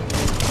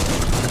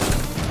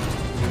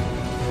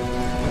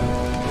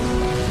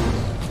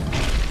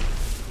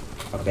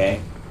 Okay,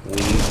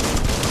 leave.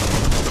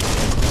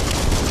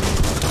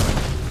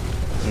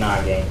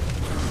 Nah, gang.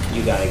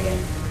 You got it again.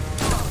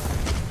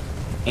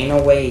 Ain't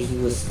no way he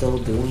was still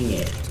doing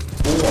it.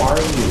 Who are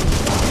you,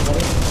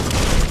 God?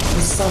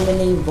 He's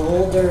summoning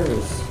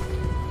boulders.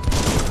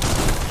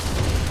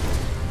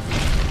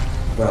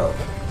 Bro,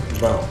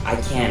 I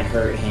can't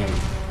hurt him.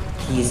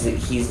 He's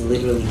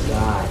literally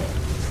God.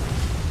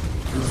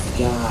 He's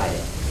God.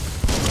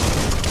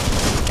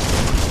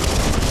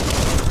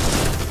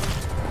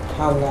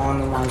 How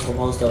long am I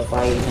supposed to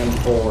fight him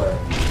for?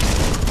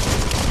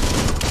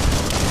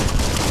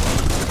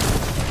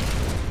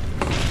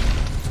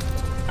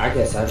 I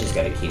guess I just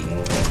gotta keep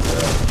moving,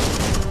 bro.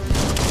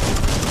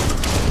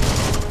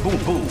 Boom,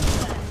 boom.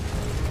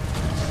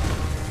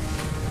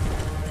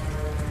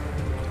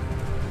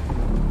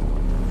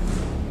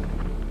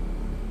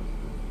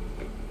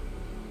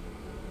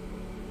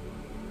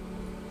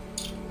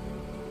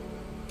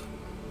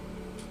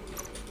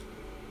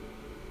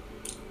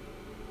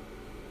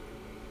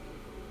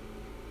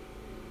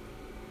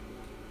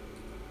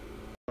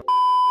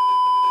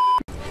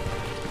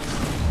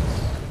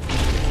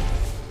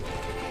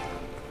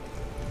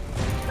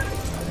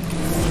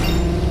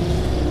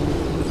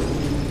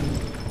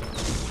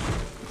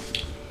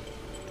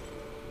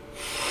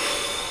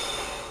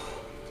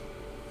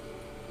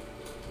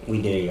 We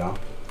did it, y'all.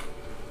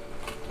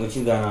 What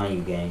you got on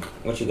you, gang?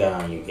 What you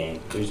got on you, gang?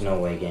 There's no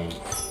way, gang.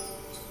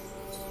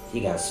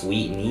 You got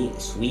sweet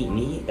meat? Sweet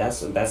meat?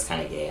 That's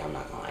kind of gay, I'm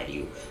not gonna lie to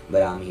you.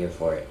 But I'm here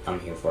for it. I'm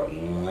here for it.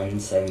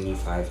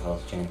 175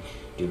 health gen,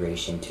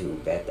 duration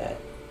 2. Bet that.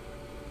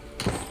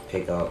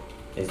 Pick up.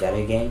 Is that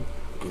a game?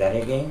 Is that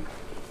a game?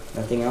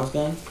 Nothing else,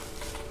 gang?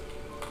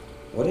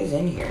 What is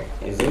in here?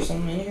 Is there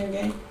something in here,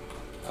 gang?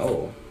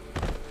 Oh.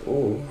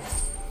 Ooh.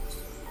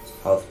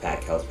 Health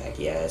pack,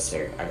 yes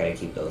sir. I gotta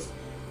keep those.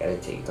 Gotta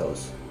take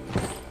those.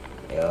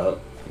 Yup.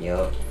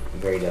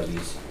 Very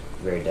W's.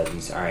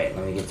 Alright,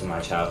 let me get to my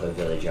childhood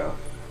village, y'all.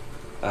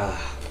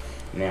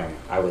 Man,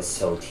 I was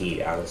so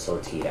teed. I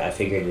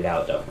figured it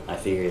out though.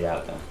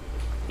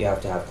 You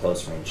have to have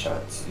close range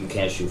shots. You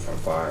can't shoot from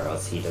far or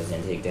else he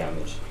doesn't take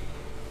damage.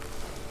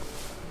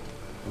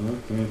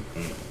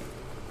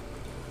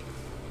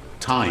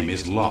 Time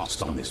is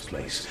lost on this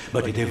place,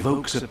 but it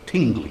evokes a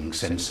tingling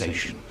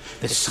sensation.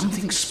 There's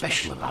something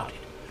special about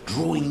it,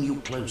 drawing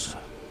you closer.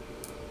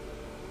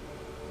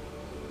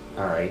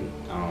 Alright,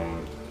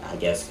 I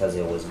guess because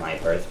it was my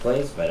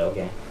birthplace, but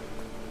okay.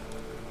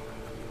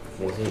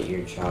 Visit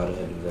your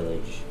childhood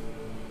village.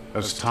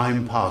 As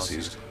time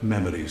passes,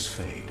 memories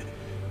fade,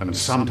 and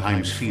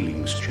sometimes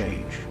feelings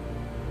change.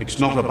 It's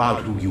not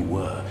about who you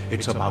were,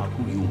 it's about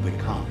who you'll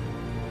become.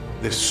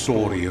 This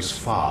story is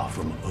far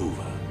from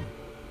over.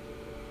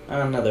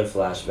 Another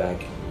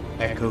flashback.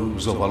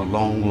 Echoes of a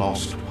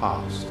long-lost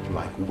past,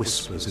 like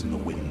whispers in the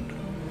wind.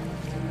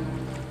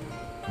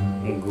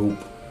 Goop.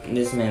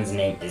 This man's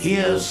name is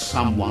Here's Goop.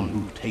 someone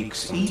who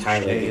takes each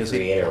Tyler, day the as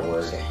creator it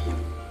word.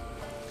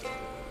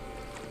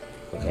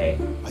 Okay.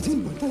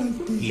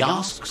 He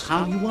asks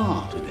how you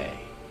are today.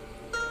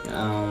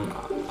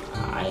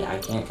 I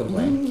can't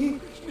complain.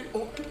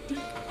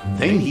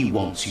 Then he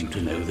wants you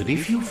to know that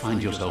if you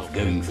find yourself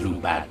going through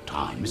bad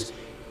times,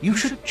 you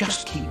should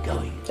just keep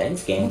going.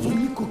 Thanks, gang.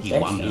 He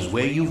wonders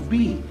where you've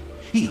been.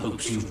 He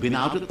hopes you've been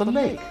out at the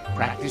lake,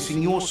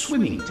 practicing your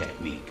swimming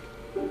technique.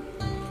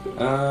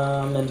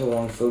 I'm into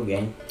Wong Fu,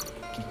 gang.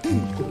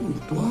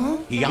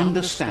 He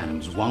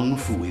understands Wong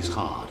Fu is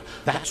hard.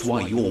 That's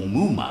why your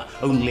Muma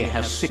only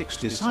has 6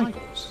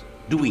 disciples.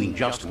 Doing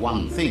just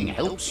one thing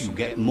helps you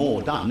get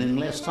more done in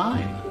less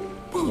time.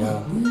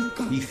 Yeah.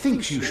 He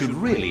thinks you should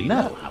really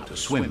know how to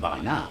swim by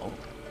now.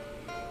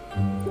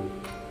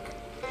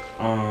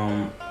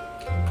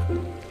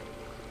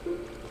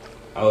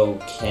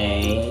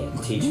 Okay.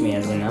 Teach me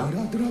as in now.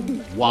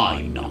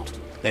 Why not?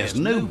 There's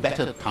no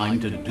better time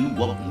to do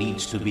what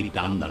needs to be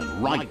done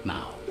than right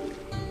now.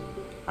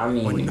 I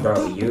mean,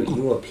 bro,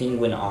 you a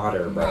penguin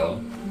otter, bro.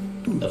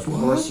 Of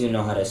course you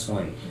know how to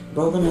swim.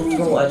 Bro, gonna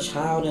throw a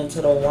child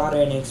into the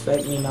water and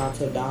expect me not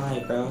to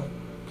die, bro.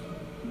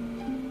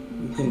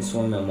 You can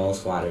swim in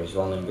most waters.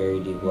 While in very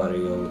deep water,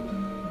 you'll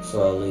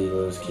slowly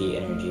lose key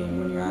energy, and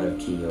when you're out of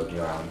key, you'll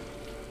drown.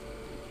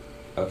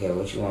 Okay,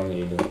 what you want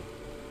me to do?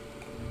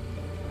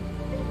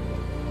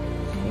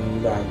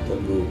 Swim back to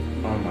Goop.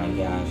 Oh my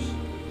gosh.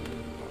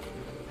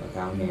 Look,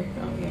 I'm here.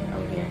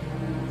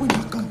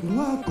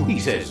 He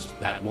says,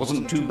 that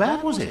wasn't too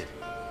bad, was it?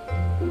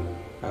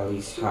 At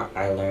least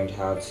I learned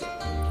how to...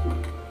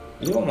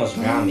 You almost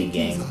drowned me,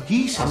 gang.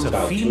 He says I'm a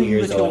about 2 feeling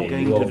years that old you're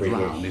and going you to over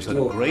drown here. is a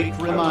great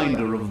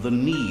reminder of the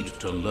need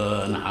to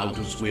learn how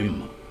to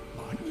swim.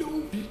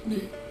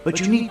 But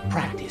you need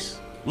practice.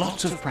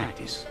 Lots of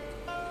practice.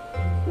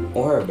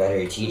 Or a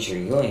better teacher.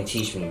 You ain't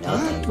teach me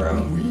nothing,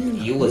 bro.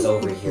 You was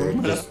over here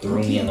and just threw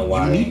me in the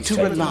water. You need to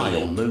rely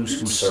on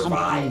those who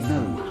somehow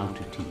know how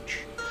to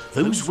teach.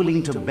 Those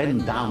willing to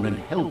bend down and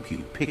help you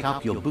pick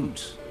up your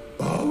boots.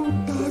 You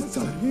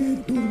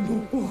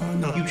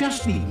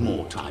just need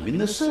more time in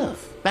the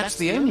surf. That's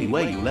the only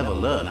way you'll ever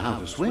learn how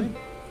to swim.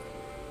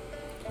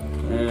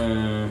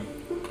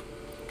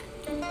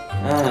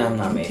 I'm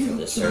not made for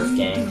the surf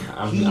gang.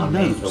 He I'm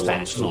made for knows one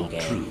that's cool not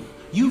gang. true.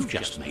 You've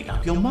just made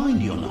up your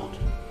mind you're not.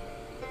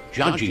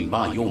 Judging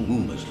by your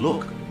Mooma's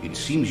look, it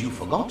seems you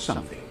forgot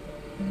something.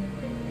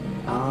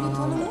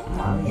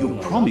 You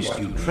promised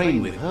you'd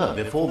train with her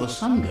before the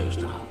sun goes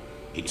down.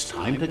 It's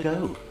time to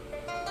go.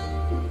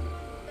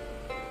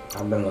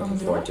 I've been looking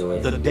forward to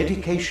it. The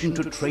dedication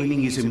to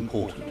training is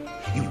important.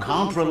 You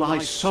can't rely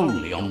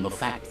solely on the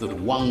fact that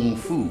Wang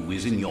Fu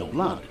is in your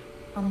blood.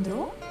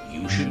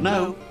 You should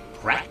know,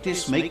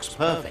 practice makes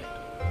perfect.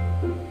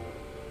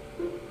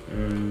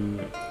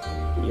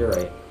 You're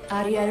right.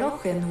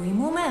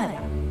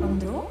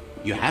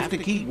 You have to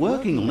keep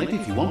working on it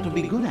if you want to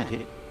be good at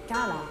it.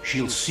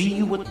 She'll see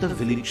you at the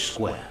village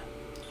square.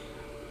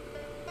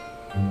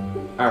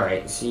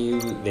 Alright, see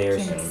you there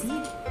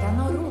soon.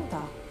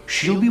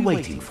 She'll be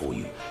waiting for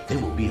you. There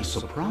will be a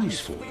surprise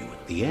for you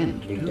at the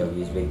end. Big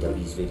W's, big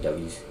W's, big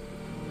W's.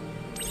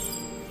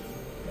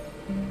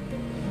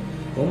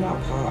 Who my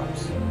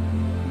pops?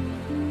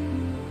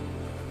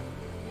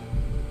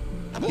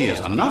 Here's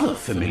another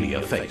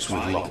familiar face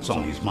with lots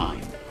on his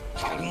mind.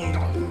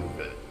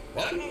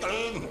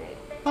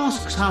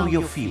 Asks how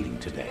you're feeling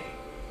today.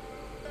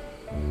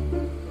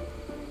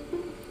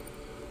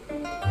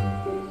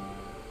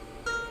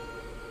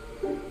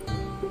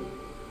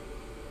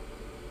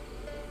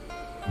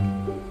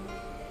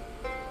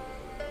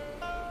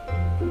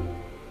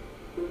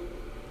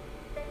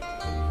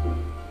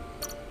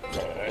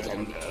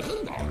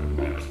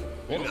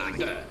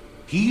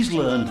 He's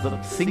learned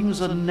that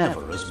things are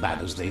never as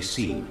bad as they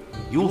seem.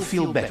 You'll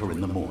feel better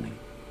in the morning.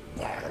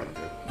 I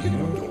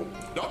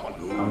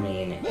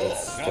mean,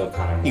 it's still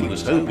kind of... He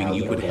was hoping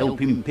you could help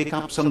him pick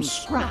up some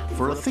scrap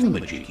for a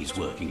thingamajig he's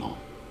working on.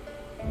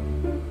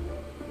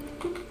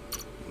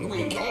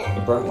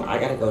 Bro, I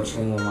gotta go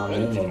train with my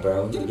Mooma,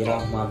 bro. Get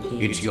off my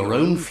peas. It's your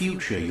own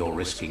future you're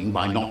risking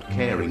by not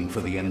caring for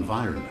the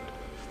environment.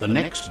 The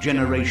next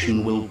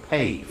generation will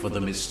pay for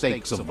the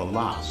mistakes of the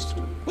last.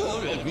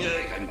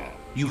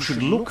 You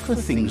should look for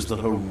things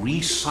that are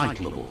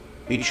recyclable.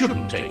 It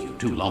shouldn't take you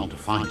too long to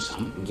find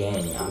some.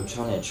 Gang, I'm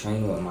trying to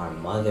train with my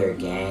mother,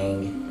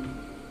 gang.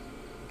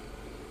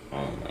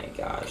 Oh my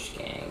gosh,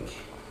 gang.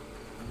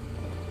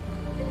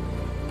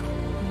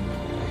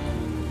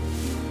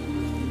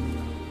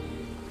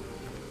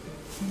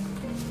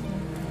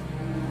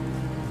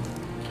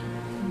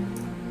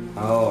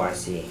 Oh, I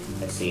see. I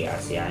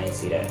didn't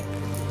see that.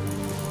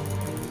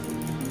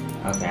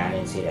 Okay, I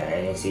didn't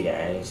see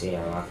that.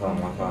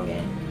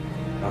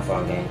 My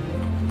fault, gang.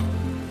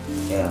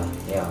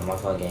 Yeah, my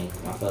fault, gang.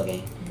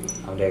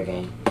 I'm there,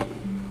 gang.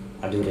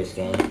 I do this,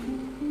 gang.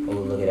 Oh,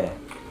 look at that.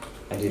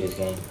 I do this,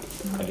 gang.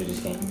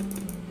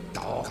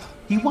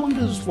 He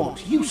wonders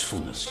what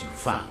usefulness you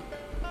found.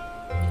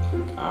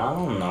 I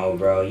don't know,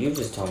 bro. You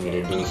just told me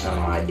to do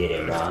something. I did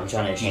it, bro. I'm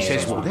trying to change. He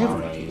says my whatever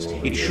mama, it is,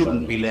 you it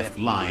shouldn't be left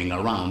lying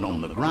around on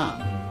the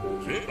ground.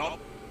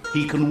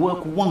 He can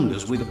work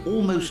wonders with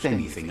almost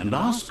anything and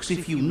asks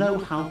if you know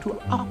how to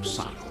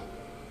upcycle.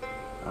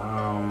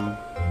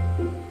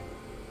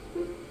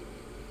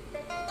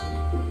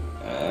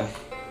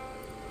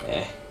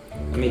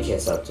 Let me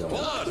kiss up to him.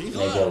 Maybe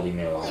he'll leave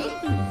me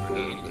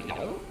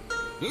alone.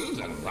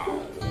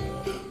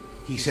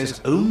 He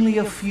says only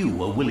a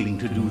few are willing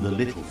to do the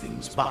little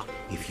things, but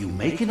if you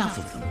make enough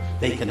of them,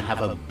 they can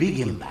have a big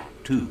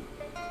impact too.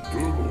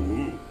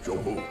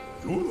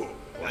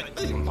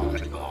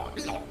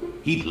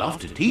 He'd love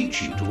to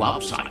teach you to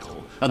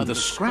upcycle, and the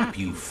scrap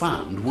you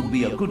found would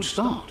be a good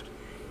start.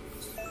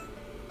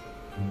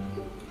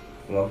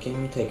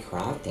 Welcome to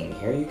crafting.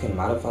 Here you can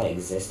modify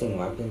existing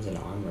weapons and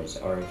armors,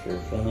 or if you're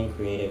feeling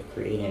creative,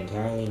 create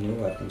entirely new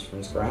weapons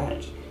from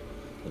scratch.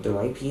 With the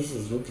right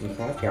pieces, you can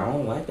craft your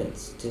own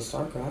weapons. To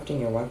start crafting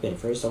your weapon,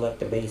 first select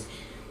the base.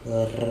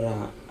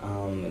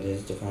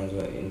 This defines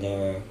what in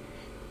there.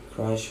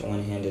 Crush,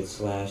 one-handed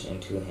slash,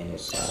 and two-handed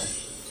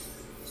slash.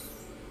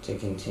 To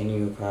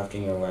continue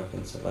crafting your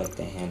weapon, select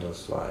the handle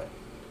slot.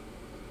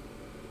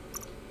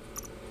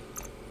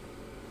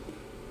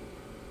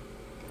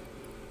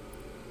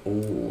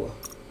 Ooh.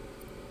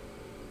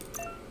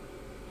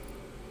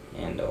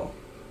 Handle.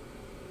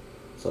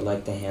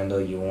 Select the handle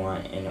you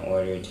want in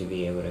order to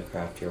be able to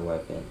craft your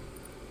weapon.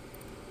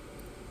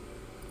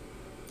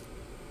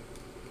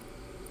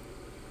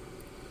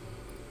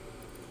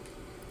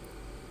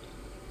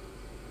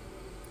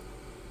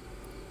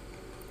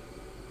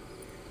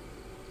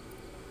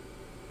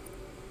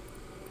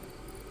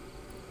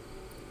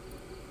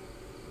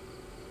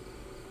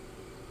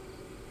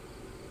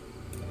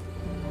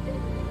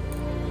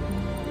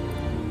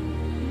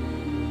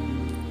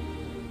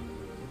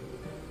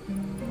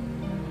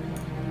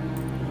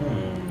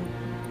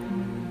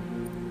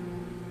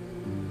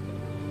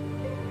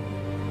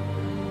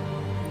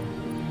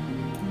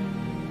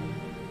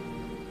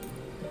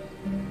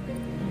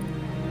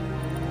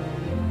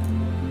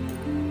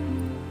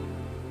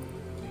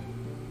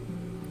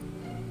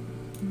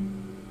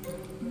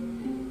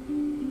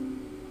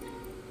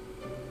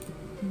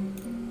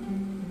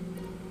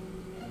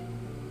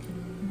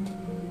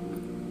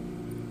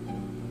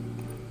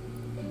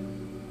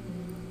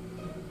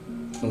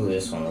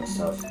 this one looks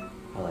tough.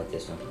 I like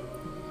this one.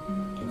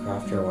 To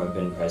craft your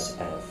weapon, press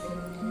F.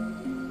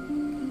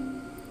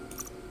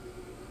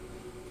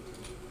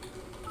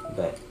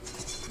 But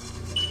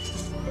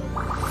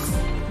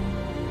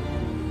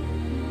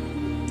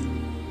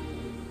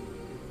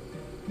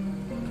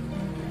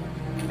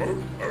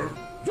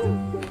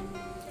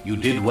You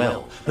did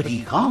well, but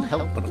he can't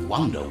help but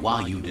wonder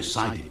why you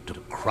decided to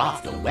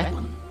craft a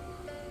weapon.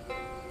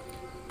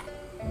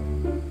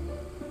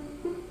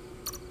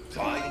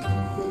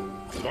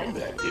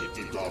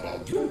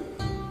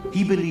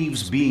 He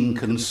believes being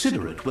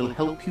considerate will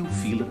help you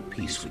feel at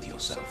peace with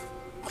yourself.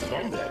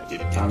 I'm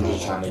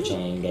just trying to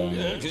train,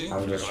 game.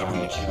 I'm just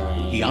trying to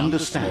train. He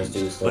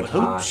understands, but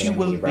hopes you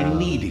won't be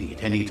needing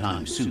it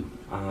anytime soon.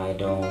 I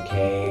don't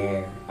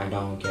care. I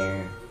don't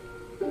care.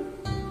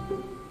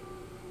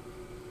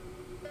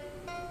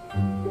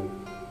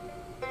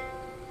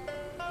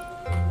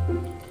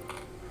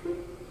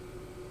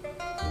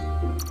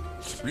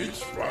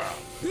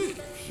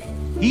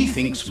 He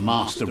thinks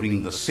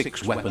mastering the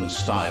 6 weapon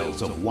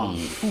styles of Wang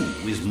Fu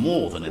is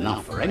more than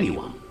enough for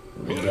anyone.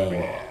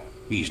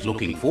 He's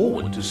looking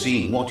forward to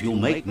seeing what you'll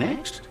make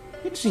next.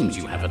 It seems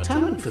you have a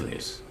talent for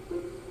this.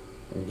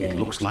 It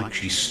looks like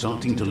she's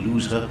starting to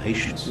lose her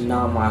patience.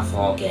 Not my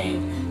fault,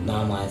 game.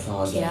 Not my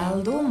fault, game.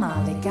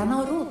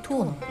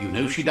 You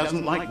know she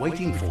doesn't like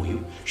waiting for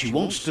you. She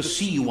wants to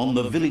see you on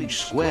the village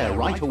square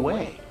right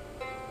away.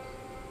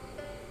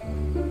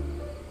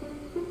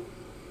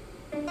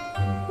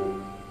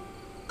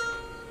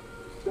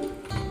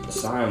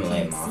 Sorry I'm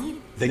late,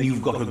 Mom. Then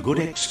you've got a good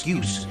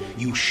excuse.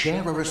 You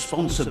share a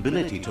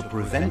responsibility to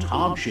prevent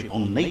hardship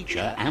on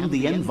nature and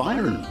the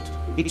environment.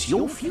 It's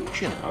your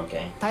future.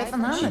 Okay.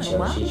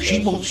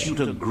 She wants you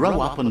to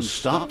grow up and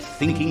start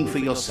thinking for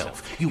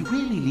yourself. You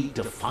really need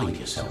to find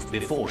yourself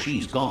before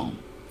she's gone.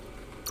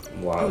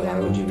 Why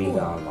would you be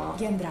gone, Mom?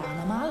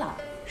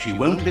 She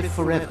won't live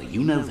forever,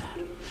 you know that.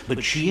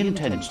 But she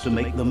intends to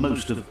make the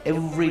most of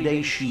every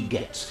day she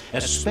gets,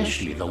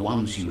 especially the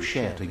ones you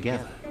share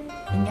together.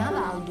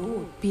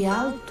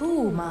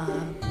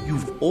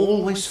 You've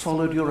always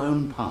followed your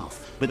own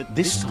path, but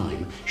this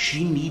time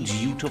she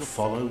needs you to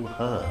follow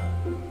her.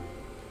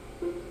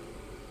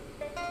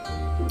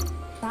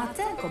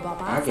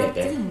 I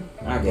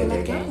get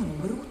there,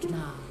 game.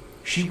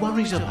 She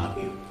worries about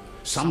you.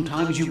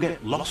 Sometimes you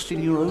get lost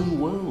in your own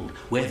world,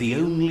 where the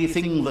only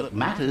thing that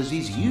matters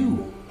is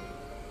you.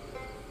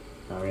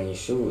 I mean,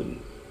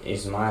 shoot,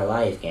 it's my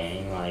life,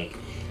 gang. Like,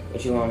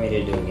 what you want me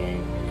to do,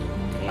 gang?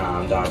 Nah,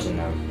 I'm dodging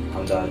them.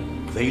 I'm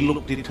dodging. They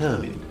look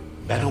determined.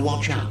 Better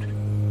watch out.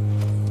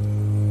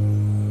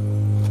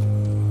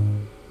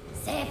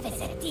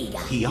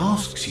 He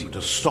asks you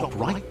to stop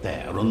right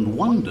there and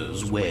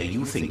wonders where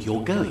you think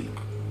you're going.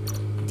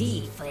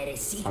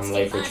 I'm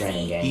late for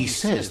training, gang. He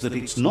says that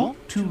it's not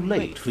too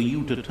late for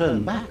you to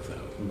turn back,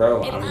 though.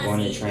 Bro, I'm going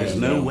to training. There's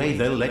no way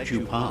they'll let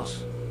you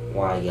pass.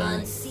 Why,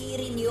 gang?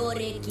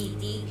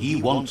 He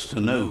wants to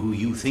know who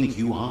you think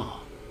you are.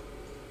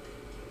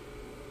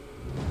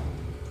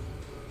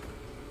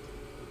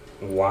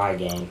 Why,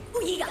 gang?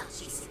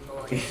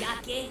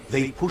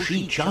 They push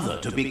each other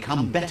to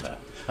become better,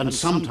 and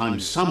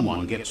sometimes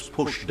someone gets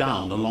pushed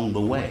down along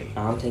the way.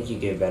 I don't think you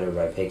get better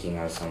by picking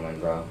on someone,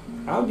 bro.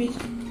 I'll be...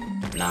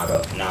 Nah,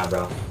 bro. Nah,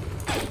 bro.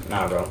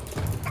 Nah, bro.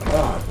 Hold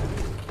on.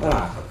 Hold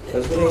on.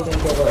 Because what do you think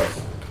it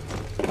was?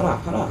 Hold on,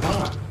 hold on,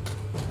 hold on.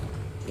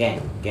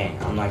 Gang,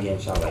 I'm not getting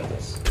shot like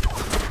this.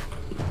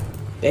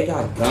 They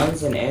got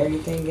guns and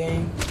everything,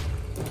 gang.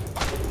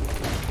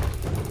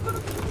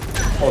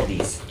 Hold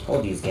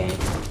these, gang.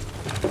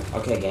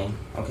 Okay, gang.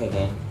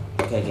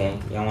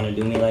 Y'all wanna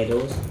do me like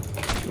those?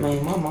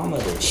 Man, my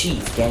mama's a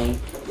chief, gang.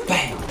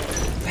 Bam,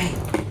 bam.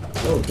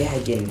 Yo,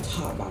 dad getting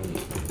taught by me.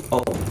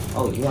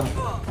 Oh, you want?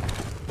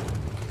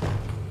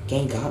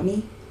 Gang got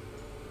me?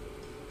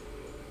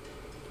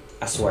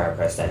 I swear I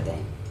pressed that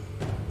thing.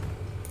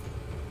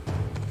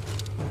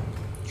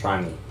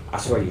 Try me. I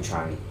swear you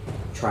try me.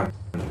 Try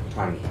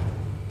me.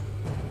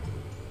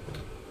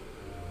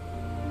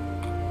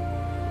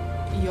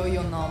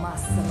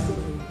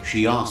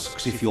 She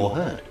asks if you're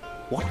hurt.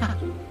 What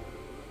happened?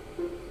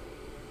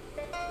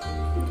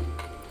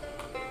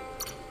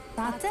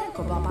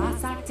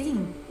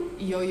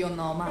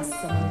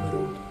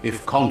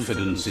 If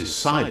confidence is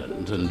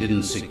silent and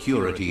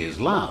insecurity is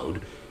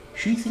loud,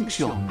 she thinks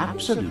you're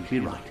absolutely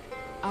right.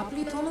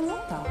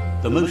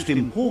 The most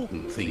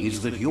important thing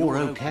is that you're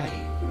okay.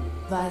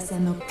 I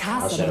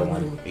should have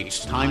won.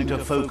 It's time to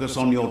focus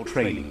on your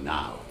training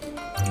now.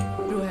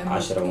 I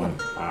should have won.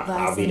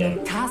 I'll beat him.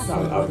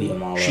 I'll beat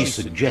him all up. She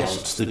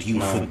suggests that you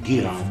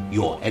forgive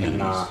your enemies.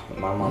 Nah,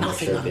 my mama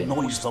Nothing sure did.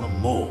 annoys them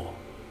more.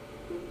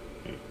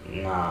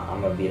 Nah,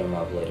 I'm gonna beat him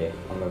up later.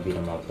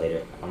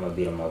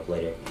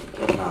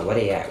 Nah, where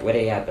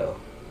they at though?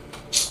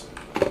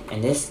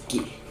 And this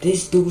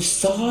dude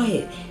saw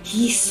it.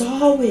 He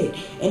saw it,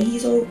 and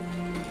he's so.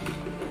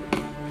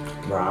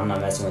 Bro, I'm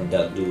not messing with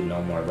Duck Dude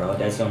no more, bro.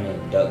 That's your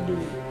name, Duck Dude.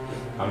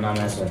 I'm not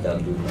messing with Duck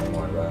Dude no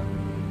more, bro.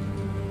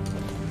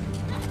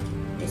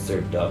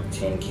 Mr. Duck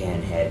Tin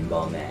Can Head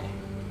Bum Ass.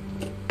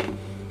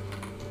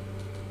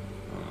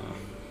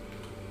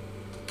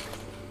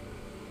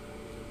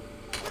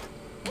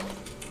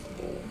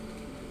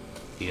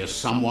 Here's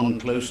someone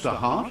close to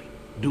heart,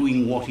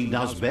 doing what he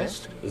does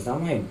best. Is that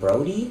my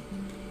Brody?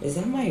 Is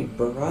that my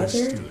brother?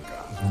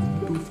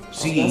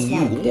 Seeing that's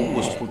my you dad.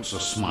 always puts a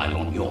smile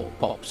on your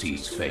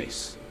Popsy's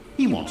face.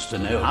 He wants to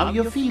know how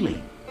you're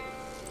feeling.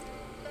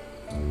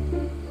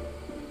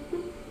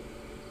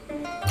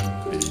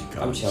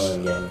 I'm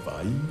chilling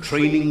again.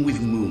 Training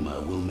with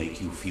Muma will make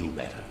you feel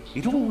better.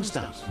 It always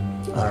does.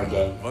 Alright,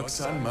 gang.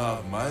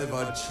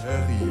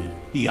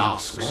 He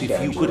asks I'm if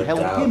getting you could tripped help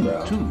out, him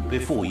bro. too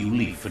before you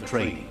leave for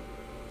training.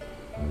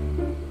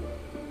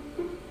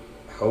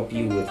 Help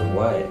you with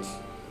what?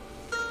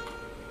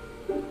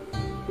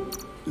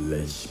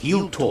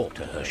 He'll talk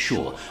to her,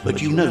 sure,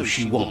 but you know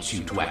she wants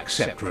you to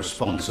accept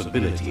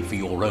responsibility for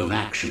your own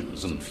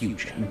actions and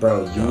future.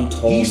 Bro, you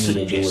told He me to do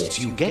suggests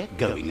it. you get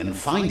going and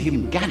find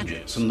him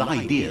gadgets and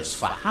ideas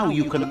for how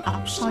you can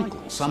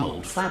upcycle some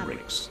old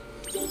fabrics.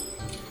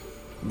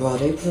 Bro,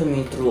 they put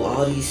me through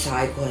all these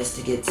side quests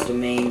to get to the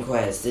main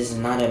quest. This is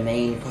not a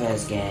main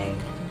quest, gang.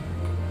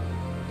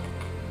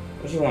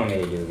 What you want me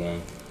to do,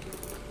 gang?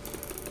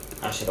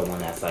 I should have won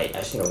that fight.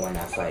 I should have won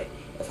that fight.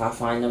 If I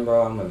find them,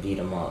 bro, I'm gonna beat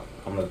them up.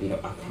 I'm gonna beat them.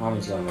 I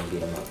promise you I'm gonna beat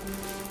them up.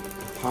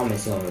 I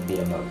promise you I'm gonna beat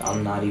them up.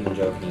 I'm not even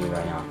joking to you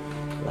right now.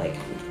 Like,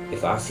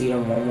 if I see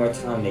them one more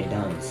time, they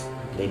duns.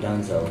 They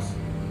dunzos.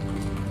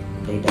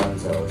 They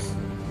dunzos.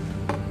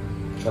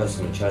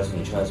 Trust me, trust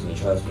me, trust me,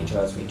 trust me,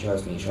 trust me,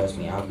 trust me, trust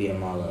me. I'll beat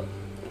them all up.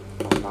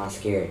 I'm not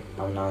scared.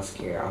 I'm not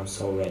scared. I'm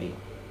so ready.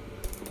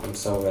 I'm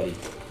so ready.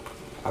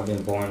 I've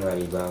been born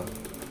ready, bro.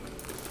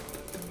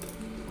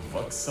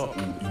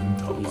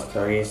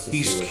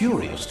 He's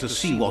curious to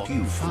see what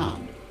you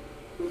found.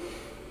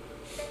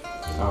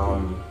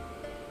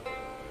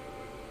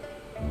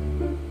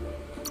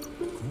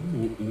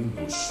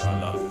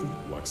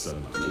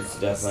 It's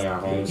definitely our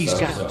home. He's stuff,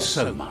 gathered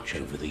so much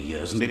over the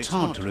years, and it's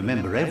hard to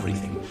remember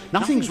everything.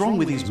 Nothing's wrong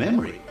with his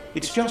memory.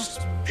 It's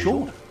just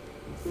short.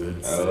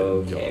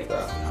 Okay,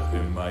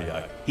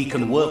 bro. He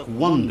can work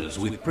wonders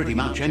with pretty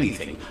much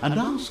anything, and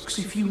asks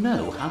if you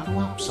know how to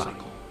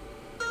upcycle.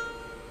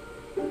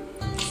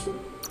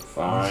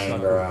 Fine,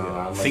 bro.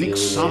 I'ma do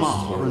Thinks some this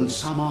are too. and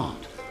some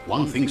aren't.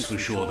 One thing's for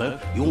sure, though,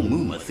 your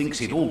Muma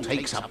thinks it all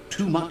takes up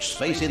too much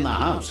space in the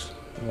house.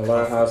 A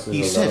lot of houses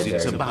He are says low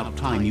it's there. about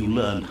time you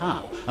learned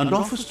how, and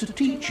offers to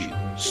teach you,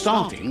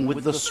 starting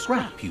with the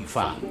scrap you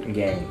found.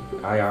 Gang,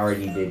 I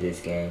already did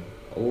this game.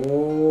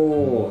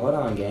 Oh, hold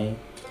on, gang.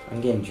 I'm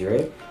getting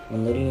drip.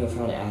 When loading you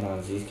found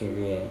add-ons, these can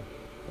read.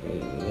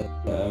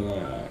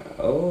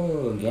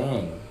 Oh,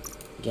 gang.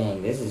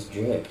 Gang, this is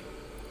drip.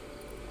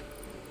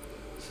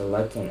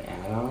 Select an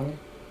add-on?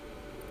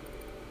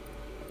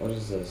 What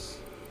is this?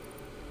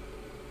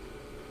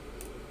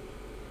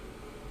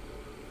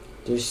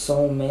 There's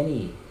so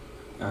many.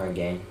 Alright,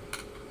 gang.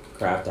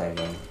 Craft that,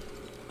 gang.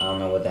 I don't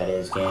know what that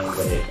is, gang,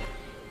 but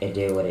it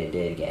did what it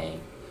did,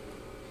 gang.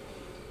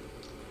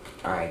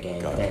 Alright,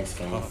 gang. Thanks,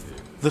 gang.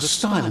 The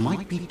style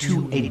might be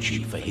too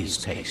edgy for his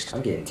taste,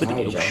 I'm getting but it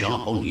tired, looks y'all.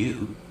 sharp on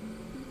you.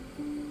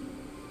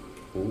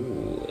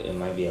 Ooh, it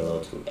might be a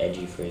little too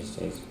edgy for his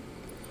taste.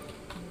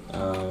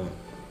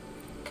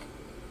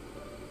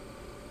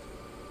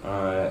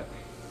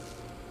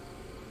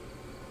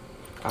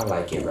 I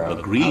like it, bro. I like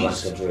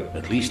Agrees. the drip.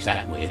 At least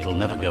that way it'll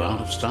never go out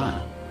of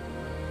style.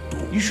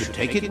 You should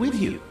take it with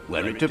you,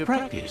 wear it to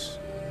practice.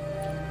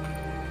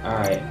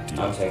 Alright,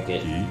 I'll take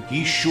it.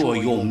 He's sure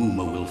your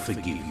Muma will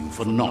forgive you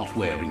for not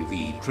wearing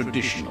the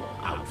traditional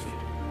outfit.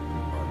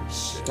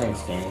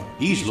 Thanks, gang.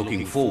 He's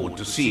looking forward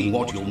to seeing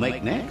what you'll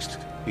make next.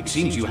 It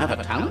seems you have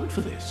a talent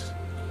for this.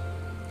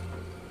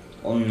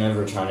 I'm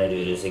never trying to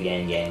do this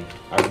again, gang.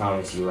 I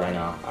promise you right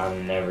now.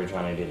 I'm never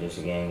trying to do this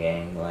again,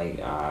 gang. Like,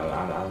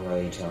 I'm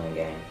really chilling,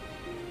 gang.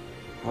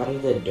 How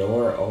did the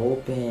door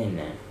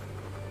open?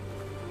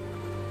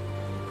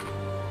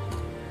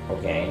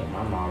 Okay,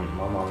 my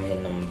mom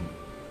hitting them.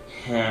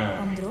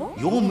 Andro?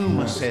 Your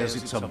Muma says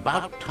it's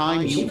about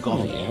time Is she you got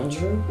calling it.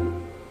 Andrew?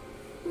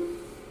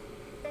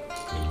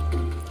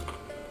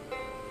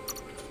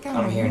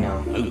 I'm here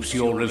now. Hopes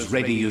you're as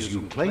ready as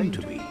you claim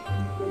to be.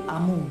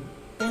 Amu,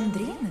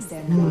 pendrin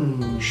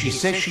sen. She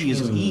says she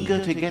is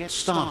eager to get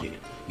started.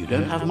 You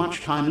don't have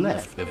much time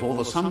left before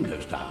the sun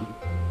goes down.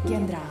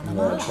 Gendrana You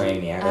wanna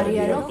train me? I gotta be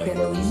up to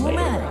Burgess later,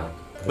 bro.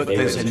 But They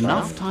there's were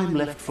enough trying. time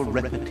left for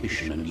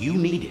repetition, and you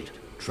need it.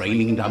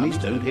 Training dummies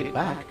don't hit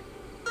back.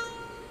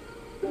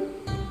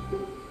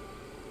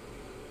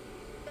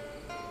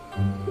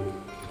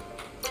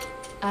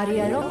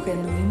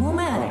 Ariaroken I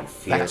Mumere. don't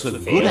fear That's a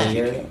good failure.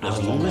 attitude, as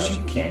I long don't as know,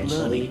 you keep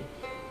eventually. learning.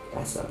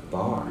 That's a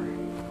bar.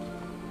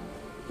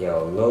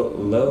 Yo,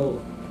 Lil,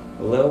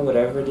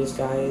 whatever this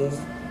guy is,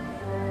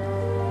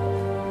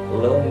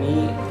 Lil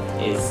Meat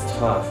is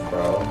tough,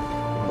 bro.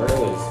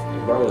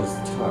 Bro is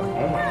tough.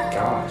 Oh my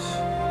gosh.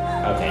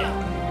 Okay.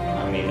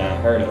 I mean, I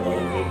heard a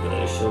little bit,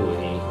 but sure,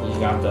 he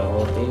got the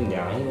whole thing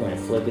down. He went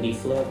flippity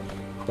flip,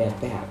 bap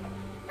bap.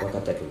 Look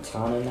at the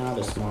katana now,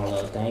 the small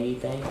little thingy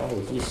thing. Oh,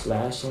 he's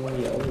slashing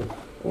me.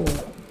 Oh.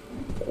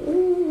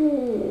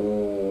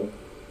 Ooh.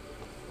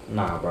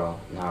 Nah, bro.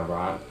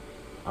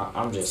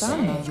 I'm just just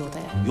sanoo saying.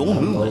 jote. Your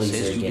The Muma bullies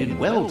says are you getting did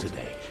well bullied.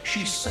 today.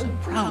 She's so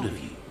proud of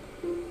you.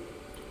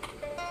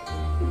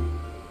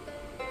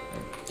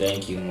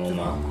 Thank you,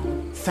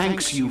 Muma.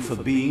 Thanks you for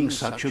being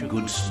such a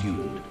good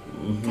student.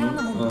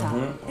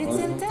 Kanmunta.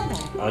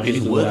 Rizentele. I'll just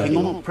Been do what I working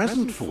do. on a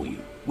present for you,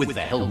 with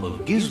the help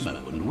of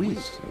Gizmo and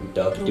Wiz.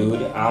 Duck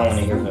Dude, I want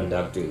to hear from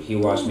Duck Dude. He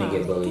watched me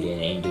get bullied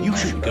and ain't do You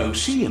nothing, should bro. go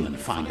see him and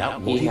find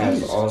out what He it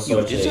has is. all You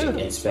sorts deserve of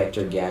it.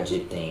 Inspector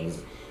Gadget things.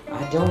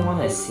 I don't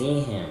want to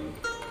see him.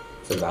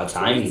 It's about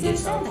time he did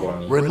something for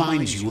me.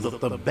 Reminds you that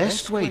the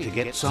best way to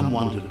get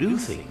someone to do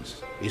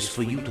things is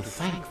for you to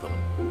thank them.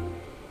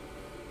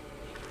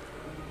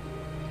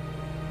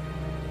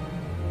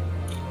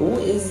 Who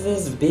is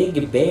this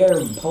big bear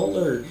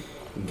polar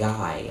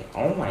guy?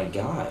 Oh my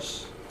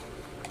gosh.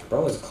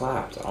 Bro is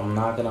clapped. I'm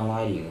not gonna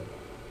lie to you.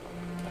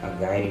 A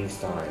guiding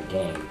star.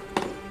 Gang.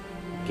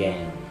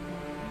 Gang.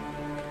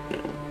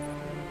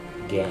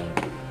 Gang.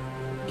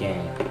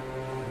 Gang.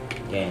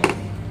 Gang.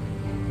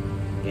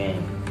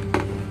 Gang.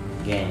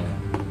 Gang.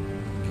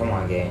 Come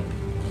on, gang.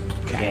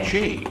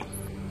 Catchy.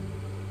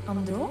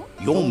 Andro?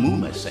 Your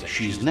Muma says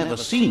she's never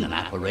seen an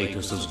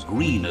apparatus as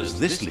green as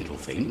this little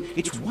thing.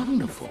 It's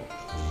wonderful.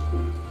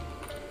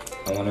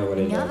 I wonder what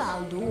it does.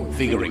 Nyavaldo.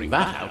 Figuring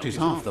that out is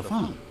half the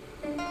fun.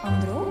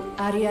 Andro?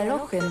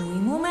 Ariarochen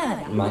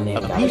Wimumera. My name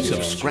A gotta piece be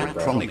of Andrew,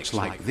 bro. Scraptronics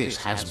like this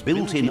has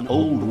built-in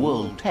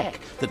old-world tech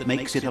that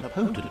makes it a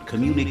potent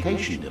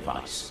communication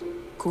device.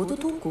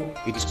 Kototuku.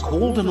 It's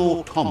called an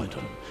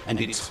automaton, and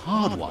it's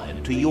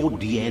hardwired to your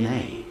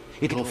DNA.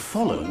 It'll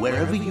follow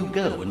wherever you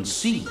go and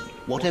see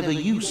whatever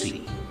you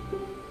see.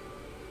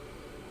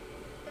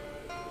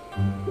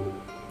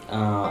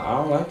 I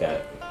don't like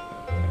that.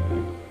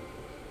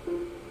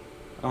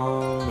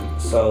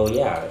 So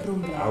yeah,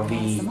 I'll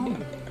be.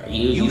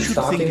 You should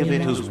stalking think of me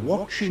it now? as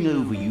watching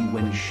over you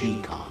when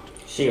she can't.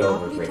 She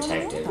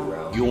overprotective,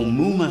 bro. Your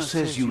Muma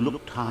says you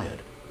look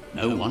tired.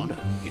 No wonder.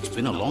 It's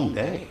been a long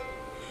day.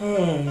 You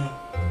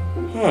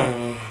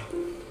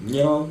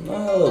know,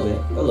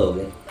 a little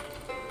bit.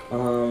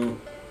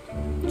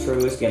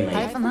 True, it's getting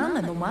late.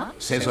 Haifananaduma.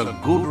 Says a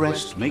good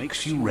rest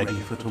makes you ready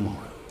for tomorrow.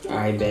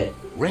 I bet.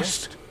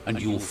 Rest, and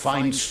you'll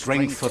find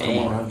strength for Damn,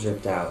 tomorrow. I'm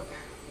dripped out.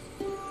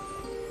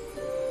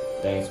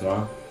 Thanks,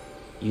 Mom.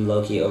 You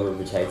low-key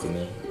overprotected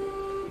me.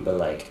 But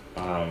like,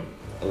 I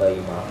love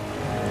you,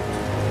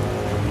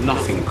 Mom.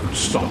 Nothing could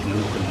stop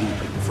Lupa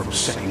Lupin from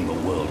setting the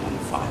world on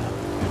fire.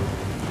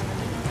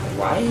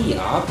 Why he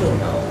opting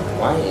though?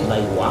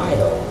 Why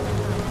though?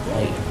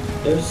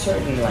 Like, there's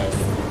certain, like,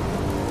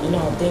 you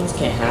know, things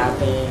can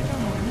happen.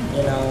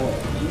 You know,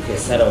 you can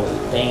set a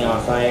thing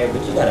on fire,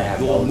 but you gotta have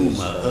Your all this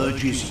Muma stuff.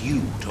 urges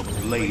you to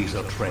blaze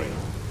a trail.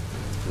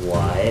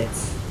 What?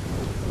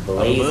 A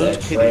Blaze a bird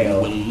kitten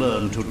trail. will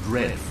learn to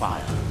dread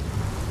fire.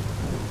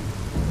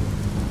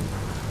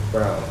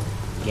 Bro,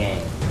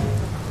 gang.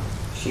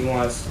 She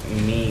wants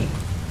me,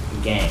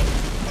 gang.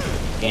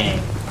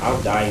 Gang.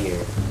 I'll die here.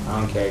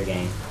 I don't care,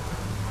 gang.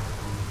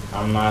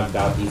 I'm not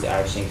about these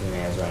action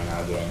commands right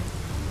now, gang.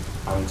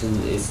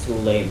 It's too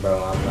late,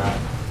 bro. I'm not,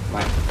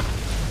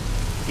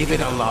 Give it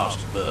a last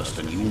burst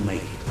and you'll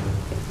make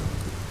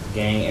it.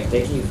 gang, if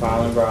they keep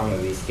following, bro, I'm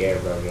gonna be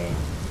scared, bro, gang.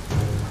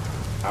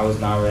 I was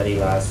not ready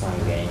last time,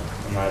 gang.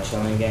 Am I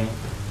chilling, gang?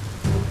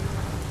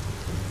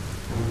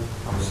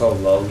 I'm so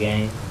low,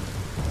 gang.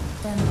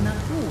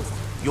 Tennakus.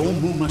 Your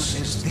Muma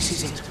says this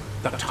is it.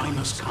 The time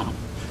has come.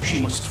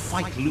 She must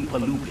fight Lupa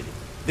Lupin.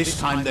 This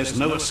time there's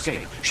no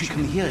escape. She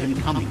can hear him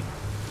coming.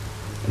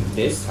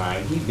 This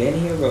time, he been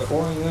here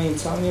before and you ain't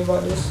telling me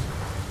about this?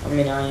 I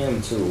mean, I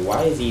am too.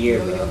 Why is he here,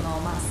 bro?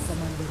 Yoyono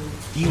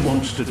massamandru. He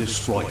wants to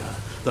destroy her.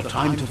 The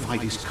time to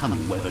fight is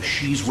coming, whether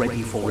she's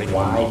ready for it or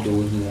Why not.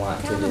 do he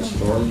want to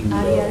destroy you, bro?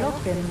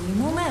 Ariarochen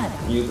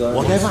Wimumera. You gonna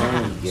Whatever tell me,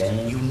 happens,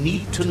 gang? you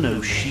need to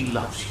know she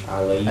loves you. I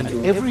love you And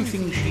too.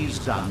 everything she's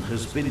done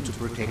has been to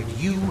protect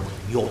you,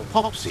 your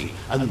Popsy,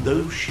 and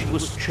those she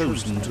was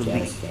chosen to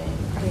Yes, lead.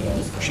 gang.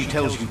 Yes, gang. She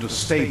tells you to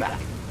stay back.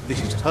 This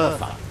is her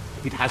fight.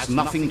 It has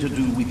nothing to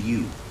do with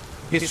you.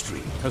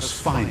 History has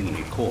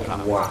finally caught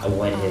up.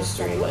 When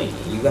history, like,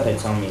 you gotta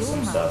tell me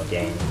some stuff,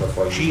 gang,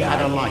 before you She die,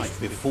 had a gang. life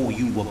before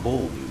you were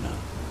born, you know.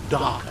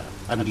 Darker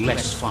and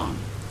less fun.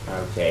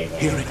 Okay, gang.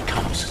 Here it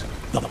comes.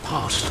 The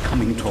past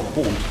coming to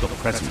haunt the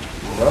present.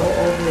 Bro,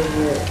 over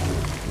here.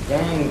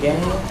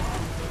 Gang.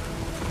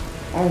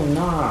 Oh,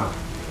 nah.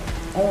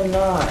 Oh,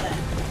 nah.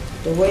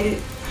 The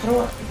way... How do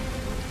I...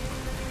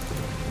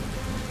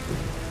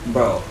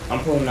 Bro, I'm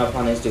pulling up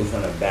on this dude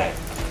from the back.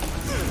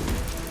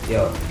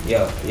 Yo.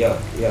 Yup.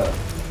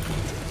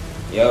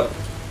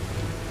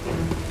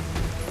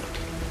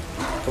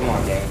 Come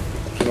on,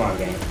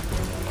 gang.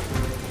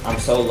 I'm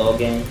so low,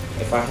 gang.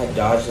 If I had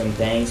dodged them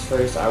things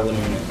first, I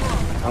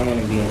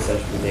wouldn't be in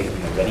such a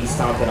predicament. But he's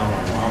stomping on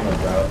my mama,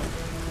 bro.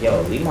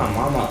 Yo, leave my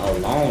mama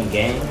alone,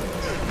 gang.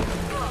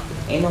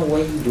 Ain't no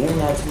way you doing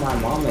that to my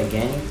mama,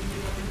 gang.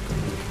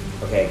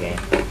 Okay, gang.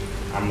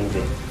 I'm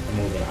moving. I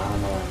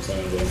don't know what I'm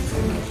saying, gang,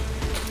 too much.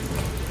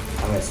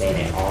 I'm been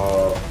saying it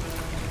all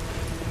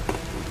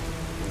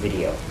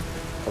video.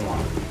 Come on.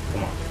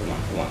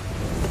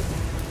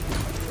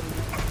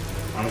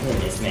 I'm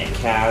hitting this man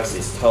calves,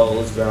 his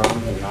toes, bro.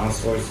 I'm hitting all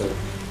sorts of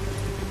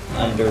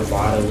under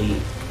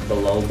bodily,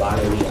 below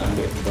bodily,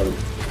 under,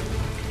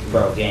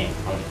 bro, gang.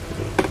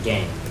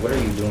 Gang, what are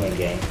you doing,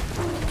 gang?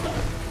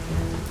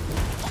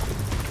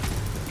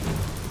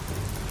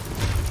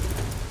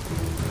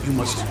 You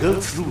must go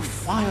through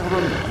fire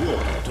and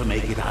water to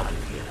make it out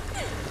of here.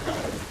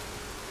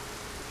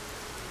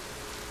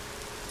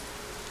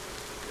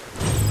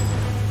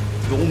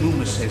 Your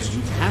Numa says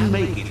you can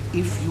make it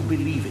if you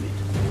believe in it.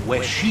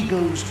 Where she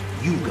goes,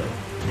 you go.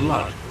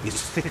 Blood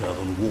is thicker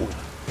than water.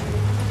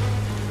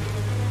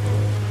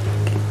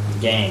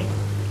 Gang.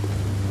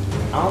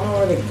 I don't know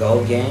where to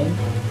go, gang.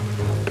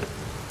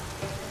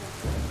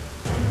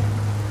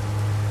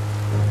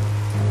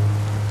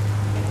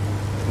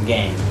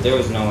 Gang, there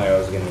was no way I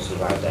was gonna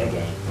survive that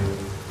game.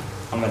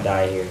 I'm gonna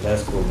die here.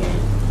 That's cool,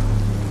 gang.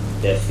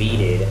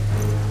 Defeated.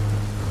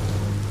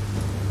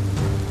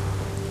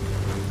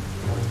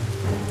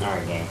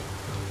 Alright, gang.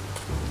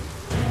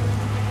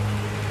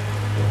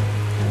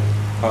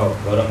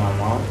 Oh, go to my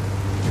mom?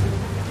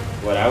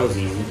 Well, that was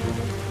easy.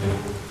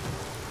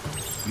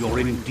 You're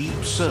in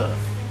deep surf.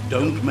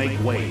 Don't make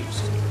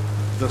waves.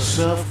 The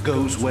surf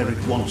goes where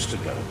it wants to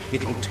go.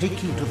 It'll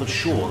take you to the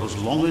shore as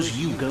long as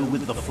you go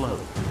with the flow.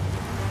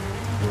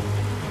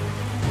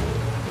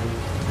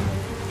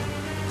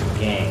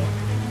 Gang.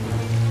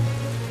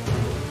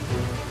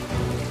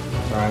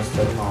 Cross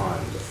the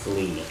pond to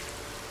flee.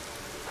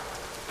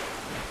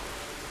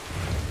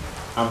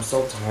 I'm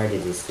so tired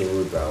of this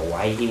dude, bro.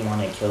 Why he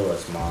wanna kill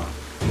us, Mom?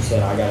 He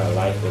said I got a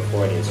life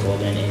before this. Well,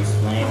 then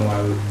explain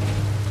why we...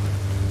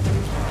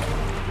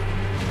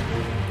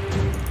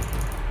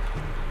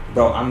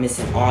 Bro, I'm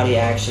missing all the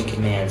action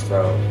commands,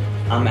 bro.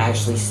 I'm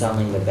actually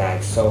selling the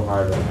bag so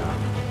hard right now.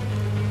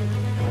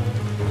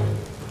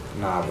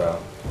 Nah, bro.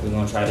 We're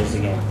gonna try this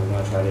again. We're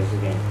gonna try this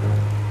again.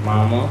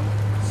 Mama,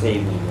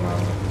 save me,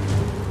 mama.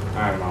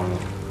 Alright, mama.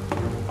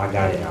 I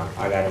got it now.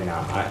 I got it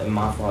now.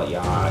 My fault,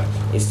 y'all.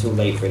 It's too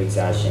late for these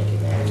action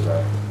commands,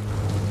 bro.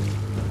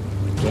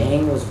 The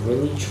game was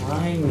really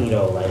trying me,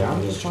 though. Like,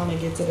 I'm just trying to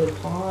get to the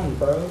pond,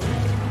 bro.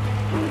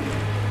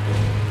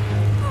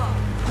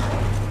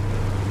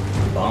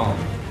 Bomb.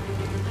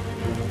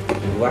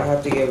 Do I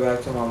have to get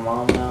back to my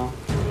mom now?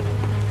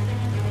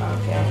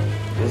 Okay.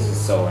 This is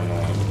so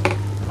annoying.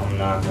 I'm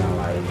not gonna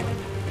lie to you.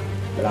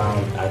 But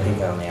I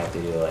think I only have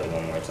to do it like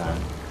one more time.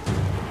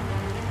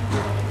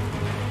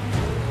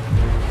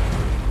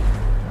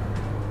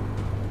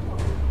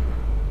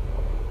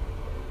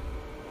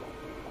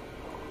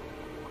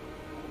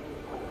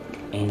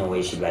 Ain't no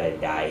way she better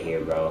die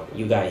here, bro.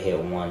 You got hit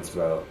once,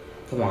 bro.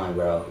 Come on,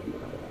 bro.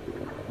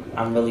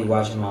 I'm really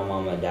watching my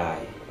mama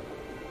die.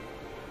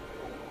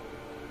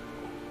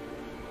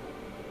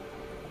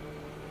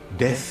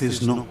 Death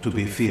is not to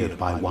be feared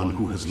by one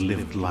who has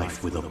lived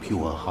life with a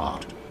pure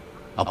heart.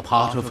 A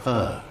part of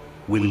her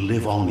will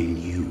live on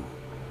in you.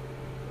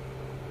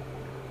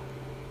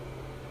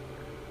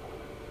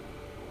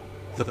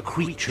 The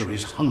creature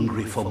is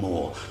hungry for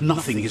more.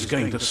 Nothing is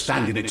going to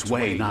stand in its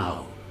way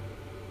now.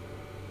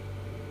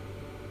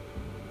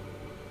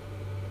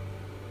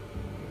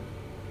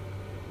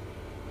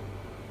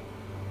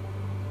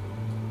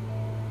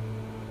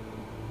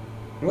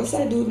 What's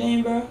that dude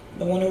name, bro?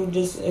 The one who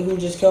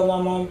just killed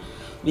my mom?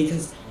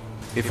 Because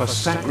if a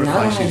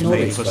sacrifice is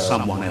made for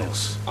someone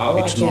else,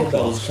 it's not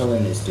lost,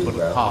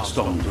 but passed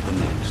on to the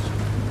next.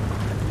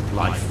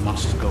 Life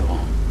must go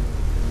on.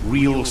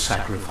 Real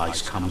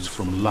sacrifice comes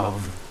from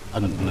love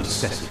and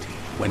necessity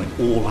when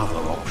all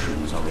other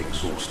options are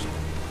exhausted.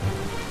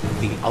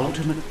 The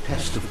ultimate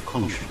test of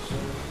conscience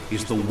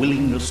is the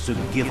willingness to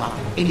give up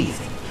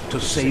anything to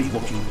save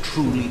what you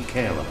truly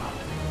care about.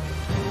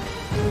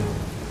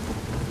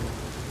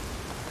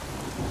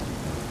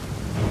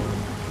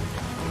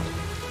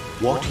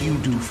 What you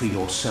do for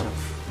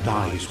yourself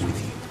dies with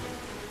you.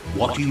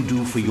 What you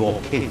do for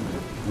your kin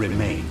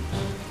remains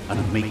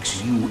and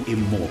makes you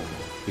immortal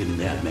in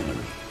their memory.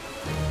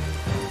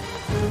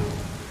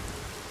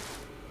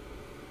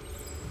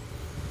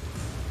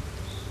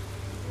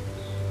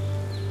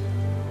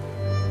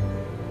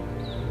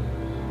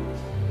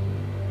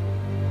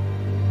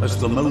 As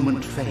the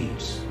moment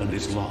fades and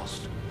is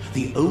lost,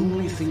 the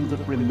only thing that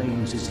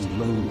remains is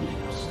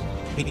loneliness.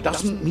 It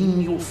doesn't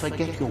mean you'll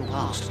forget your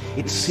past.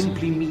 It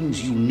simply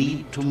means you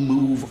need to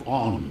move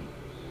on.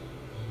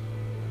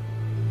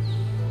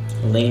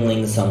 Ling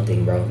Ling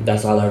something, bro.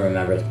 That's all I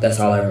remember. That's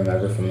all I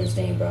remember from his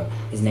name, bro.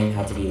 His name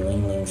had to be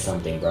Ling Ling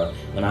something, bro.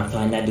 When I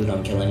find that dude,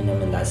 I'm killing him,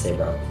 and that's it,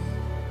 bro.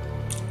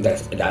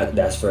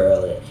 That's for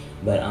real.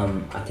 But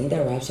I think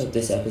that wraps up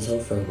this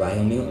episode for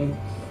Biomutant.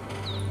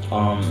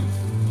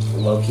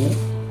 Low-key,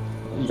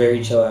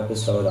 very chill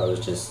episode. I was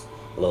just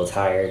a little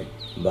tired,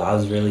 but I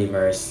was really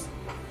immersed.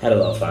 Had a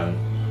lot of fun.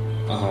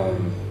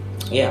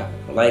 Yeah,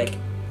 like,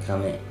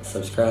 comment,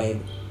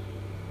 subscribe.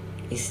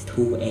 It's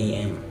 2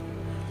 a.m.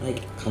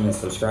 Like, comment,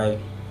 subscribe.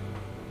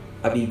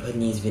 I'll be putting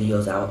these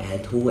videos out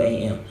at 2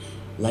 a.m.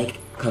 Like,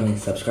 comment,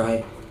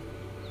 subscribe.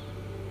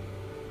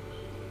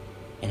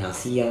 And I'll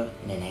see y'all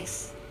in the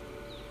next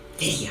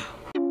video.